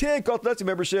 get the 10 Cultural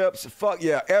memberships. Fuck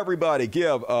yeah, everybody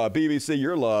give BBC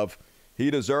your love.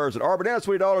 He deserves it. Our Banana's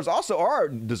 $20. Also, our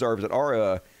deserves it.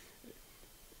 Our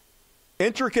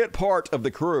intricate part of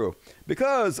the crew.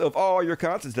 Because of all your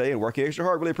content today and working extra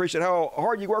hard, really appreciate how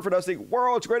hard you work for us. The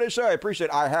world's greatest show. I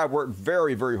appreciate it. I have worked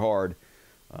very, very hard.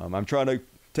 I'm trying to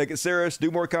take it serious,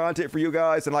 do more content for you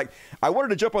guys. And I wanted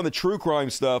to jump on the true crime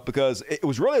stuff because it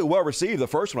was really well received, the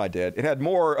first one I did. It had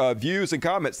more views and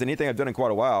comments than anything I've done in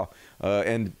quite a while.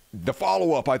 And the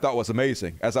follow-up I thought was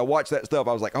amazing. As I watched that stuff,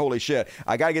 I was like, holy shit,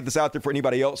 I got to get this out there before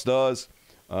anybody else does.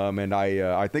 And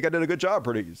I think I did a good job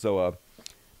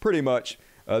pretty much.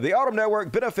 The Autumn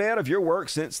Network, been a fan of your work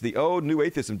since the old New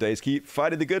Atheism days. Keep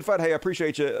fighting the good fight. Hey, I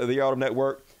appreciate you, the Autumn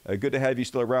Network. Good to have you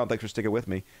still around. Thanks for sticking with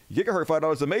me. Gigahertz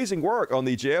 $5. Amazing work on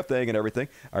the JF thing and everything.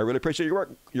 I really appreciate your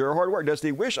work, your hard work,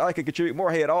 Dusty. Wish I could contribute more.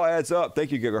 Hey, it all adds up.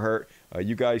 Thank you, Gigahertz.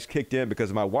 You guys kicked in because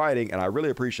of my whining, and I really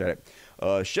appreciate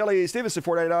it. Shelly Stevenson,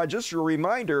 $4.99. Just a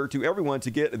reminder to everyone to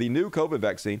get the new COVID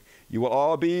vaccine. You will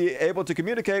all be able to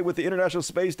communicate with the International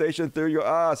Space Station through your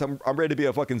eyes. I'm ready to be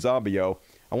a fucking zombie, yo.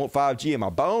 I want 5G in my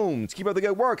bones. Keep up the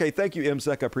good work. Hey, thank you,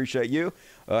 MSEC. I appreciate you.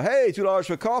 Hey, $2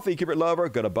 for coffee. Keep it lover.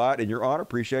 Gonna buy it in your honor.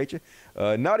 Appreciate you.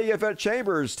 Nadia Yvette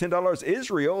Chambers, $10.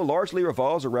 Israel largely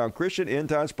revolves around Christian end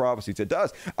times prophecies. It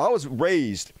does. I was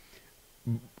raised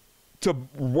to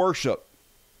worship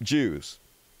Jews.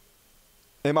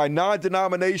 In my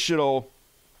non-denominational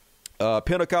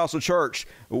Pentecostal church,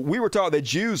 we were taught that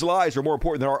Jews' lives are more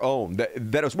important than our own, that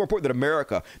it was more important than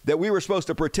America, that we were supposed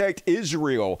to protect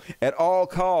Israel at all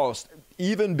costs,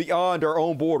 even beyond our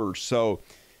own borders. So,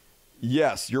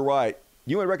 yes, you're right.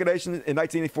 UN recognition in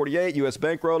 1948, U.S.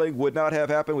 bankrolling would not have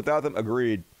happened without them.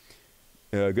 Agreed.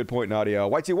 Good point, Nadia.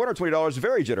 White Sea $120,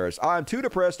 very generous. I'm too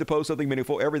depressed to post something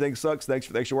meaningful. Everything sucks. Thanks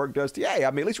for the extra work, Dusty. Yeah,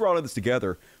 I mean, at least we're all in this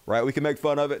together, right? We can make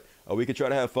fun of it. We can try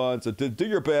to have fun. So do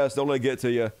your best. Don't let it get to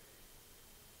you.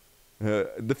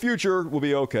 The future will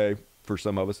be okay. for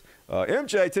some of us.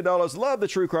 MJ, $10. Love the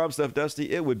true crime stuff,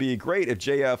 Dusty. It would be great if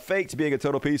JF faked being a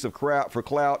total piece of crap for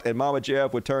clout and Mama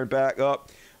JF would turn back up.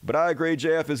 But I agree,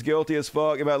 JF is guilty as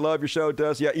fuck. And I love your show,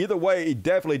 Dusty. Yeah, either way, he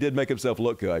definitely did make himself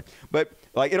look good. But,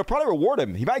 like, it'll probably reward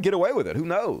him. He might get away with it. Who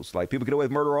knows? Like, people get away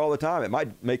with murder all the time. It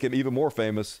might make him even more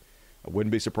famous. I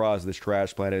wouldn't be surprised if this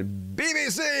trash planet.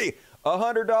 BBC,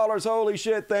 $100. Holy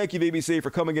shit. Thank you, BBC,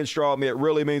 for coming in strong with me. It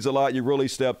really means a lot. You really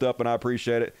stepped up, and I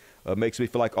appreciate it. Makes me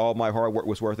feel like all my hard work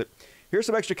was worth it. Here's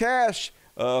some extra cash.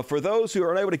 For those who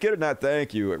are unable to get it, not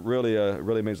thank you. It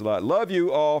really means a lot. Love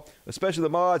you all, especially the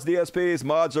mods, DSPs.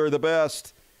 Mods are the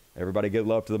best. Everybody give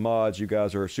love to the mods. You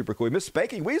guys are super cool. Miss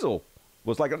Spanky Weasel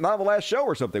was like not on the last show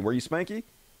or something. Were you, Spanky?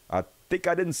 I think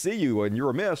I didn't see you and you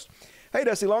were missed. Hey,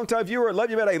 Dusty, long-time viewer. Love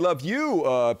you, man. I love you,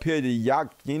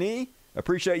 Pidiyakini.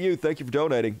 Appreciate you. Thank you for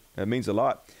donating. That means a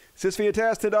lot. Sis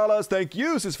Fiatas, $10. Thank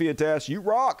you, Sis Fiatas. You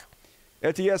rock.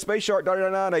 FTS Space Shark,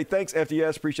 $99. Hey, thanks,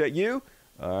 FTS. Appreciate you.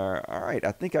 All right,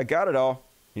 I think I got it all.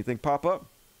 Anything pop up?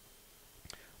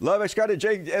 Love X got it.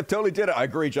 JF totally did it. I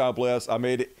agree, John Bless. I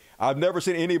made it. I've never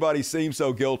seen anybody seem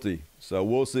so guilty. So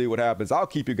we'll see what happens. I'll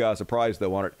keep you guys surprised,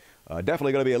 though, on it.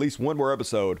 Definitely going to be at least one more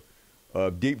episode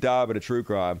of Deep Dive into True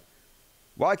Crime.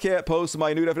 Why can't post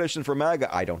my new definition for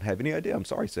MAGA? I don't have any idea. I'm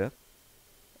sorry, Seth.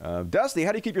 Dusty,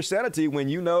 how do you keep your sanity when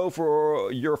you know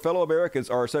for your fellow Americans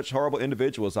are such horrible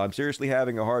individuals? I'm seriously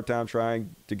having a hard time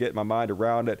trying to get my mind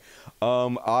around it.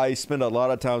 I spend a lot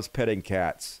of times petting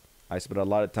cats. I spend a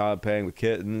lot of time playing with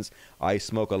kittens. I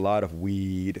smoke a lot of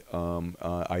weed.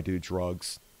 I do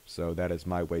drugs. So that is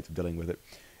my way of dealing with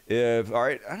it. All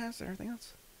right, is there anything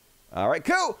else? All right,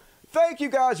 cool. Thank you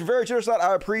guys. You're very generous.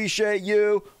 I appreciate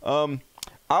you.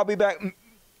 I'll be back.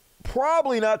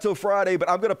 Probably not till Friday, but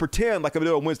I'm going to pretend like I'm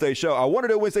doing a Wednesday show. I want to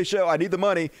do a Wednesday show. I need the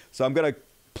money, so I'm going to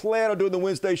plan on doing the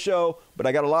Wednesday show, but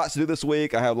I got a lot to do this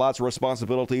week. I have lots of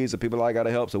responsibilities and people I got to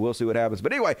help, so we'll see what happens.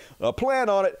 But anyway, plan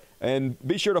on it, and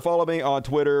be sure to follow me on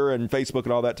Twitter and Facebook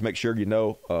and all that to make sure you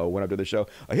know when I do the show.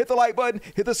 Hit the like button,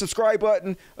 hit the subscribe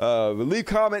button, leave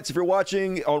comments if you're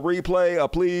watching on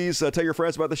replay. Please tell your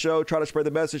friends about the show. Try to spread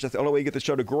the message. That's the only way you get the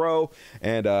show to grow.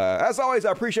 And as always,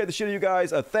 I appreciate the shit of you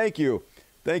guys. Thank you.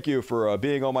 Thank you for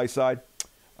being on my side.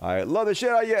 I love the shit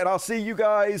out of you, and I'll see you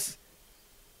guys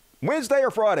Wednesday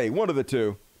or Friday, one of the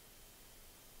two.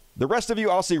 The rest of you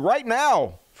I'll see right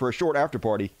now for a short after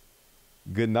party.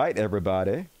 Good night,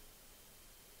 everybody.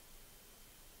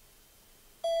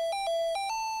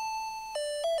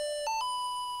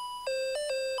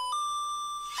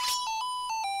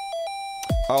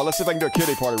 Oh, let's see if I can do a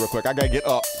kitty party real quick. I gotta get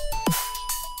up.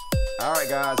 All right,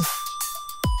 guys.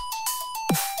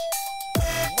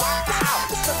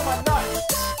 My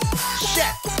nuts.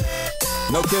 Shit.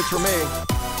 No kids for me.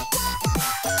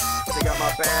 They got my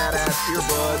badass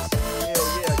earbuds. Hell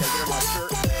yeah, I gotta get on my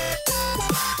shirt.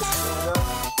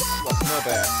 Looks no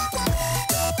bad.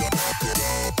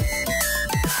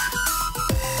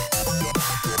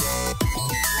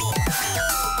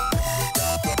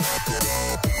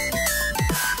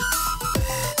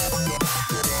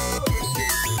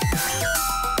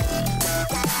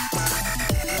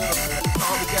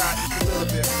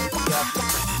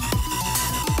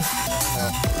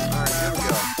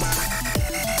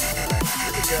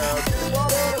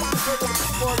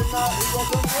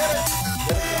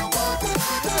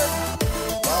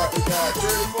 Alright, we got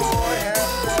Dirty Boy,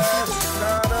 Half-Dash,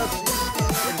 Nada,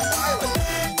 and Violet.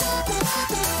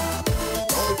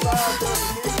 Only 5 dozen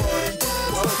kitty party.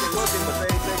 Others are looking, but they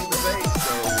ain't taking the bait.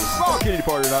 So, small kitty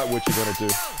party or not, what you gonna do?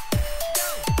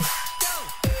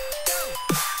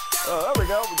 There we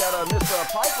go. We got Miss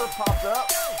Piper popped up.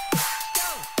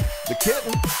 The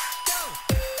kitten.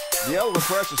 The Elder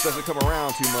Precious doesn't come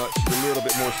around too much. She's a little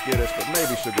bit more skittish, but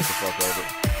maybe she'll get the fuck over it.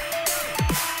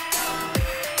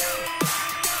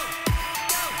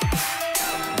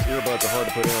 These earbuds are hard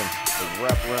to put in. They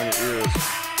wrap around your ears.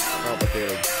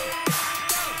 Complicated.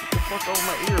 Get the fuck over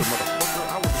my ear, motherfucker.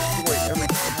 I will destroy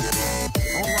everything.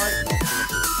 All right.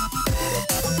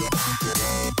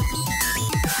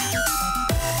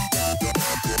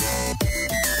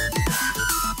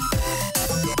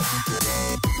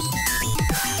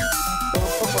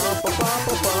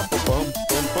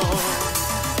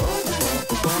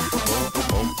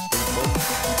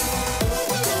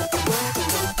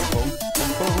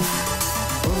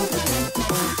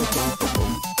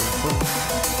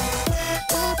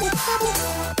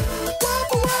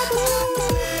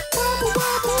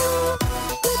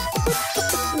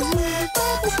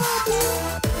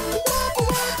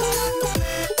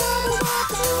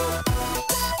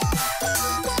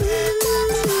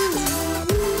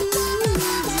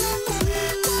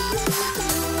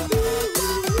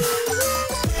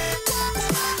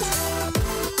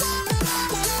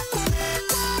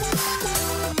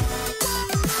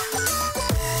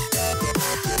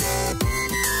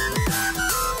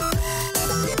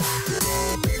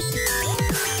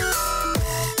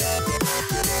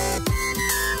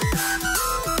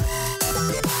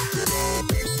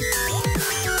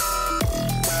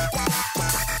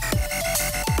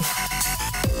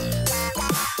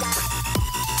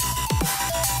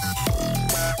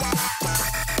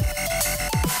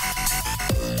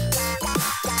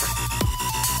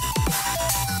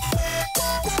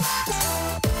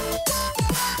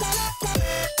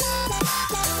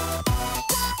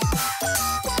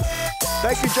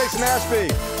 Thank you, Jason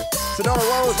Ashby. Sedona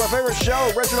Rose, my favorite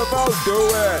show. Reginald Bowe, do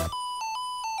it.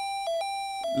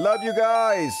 Love you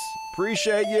guys.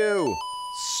 Appreciate you.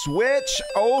 Switch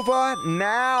over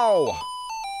now.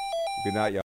 Good night, y'all.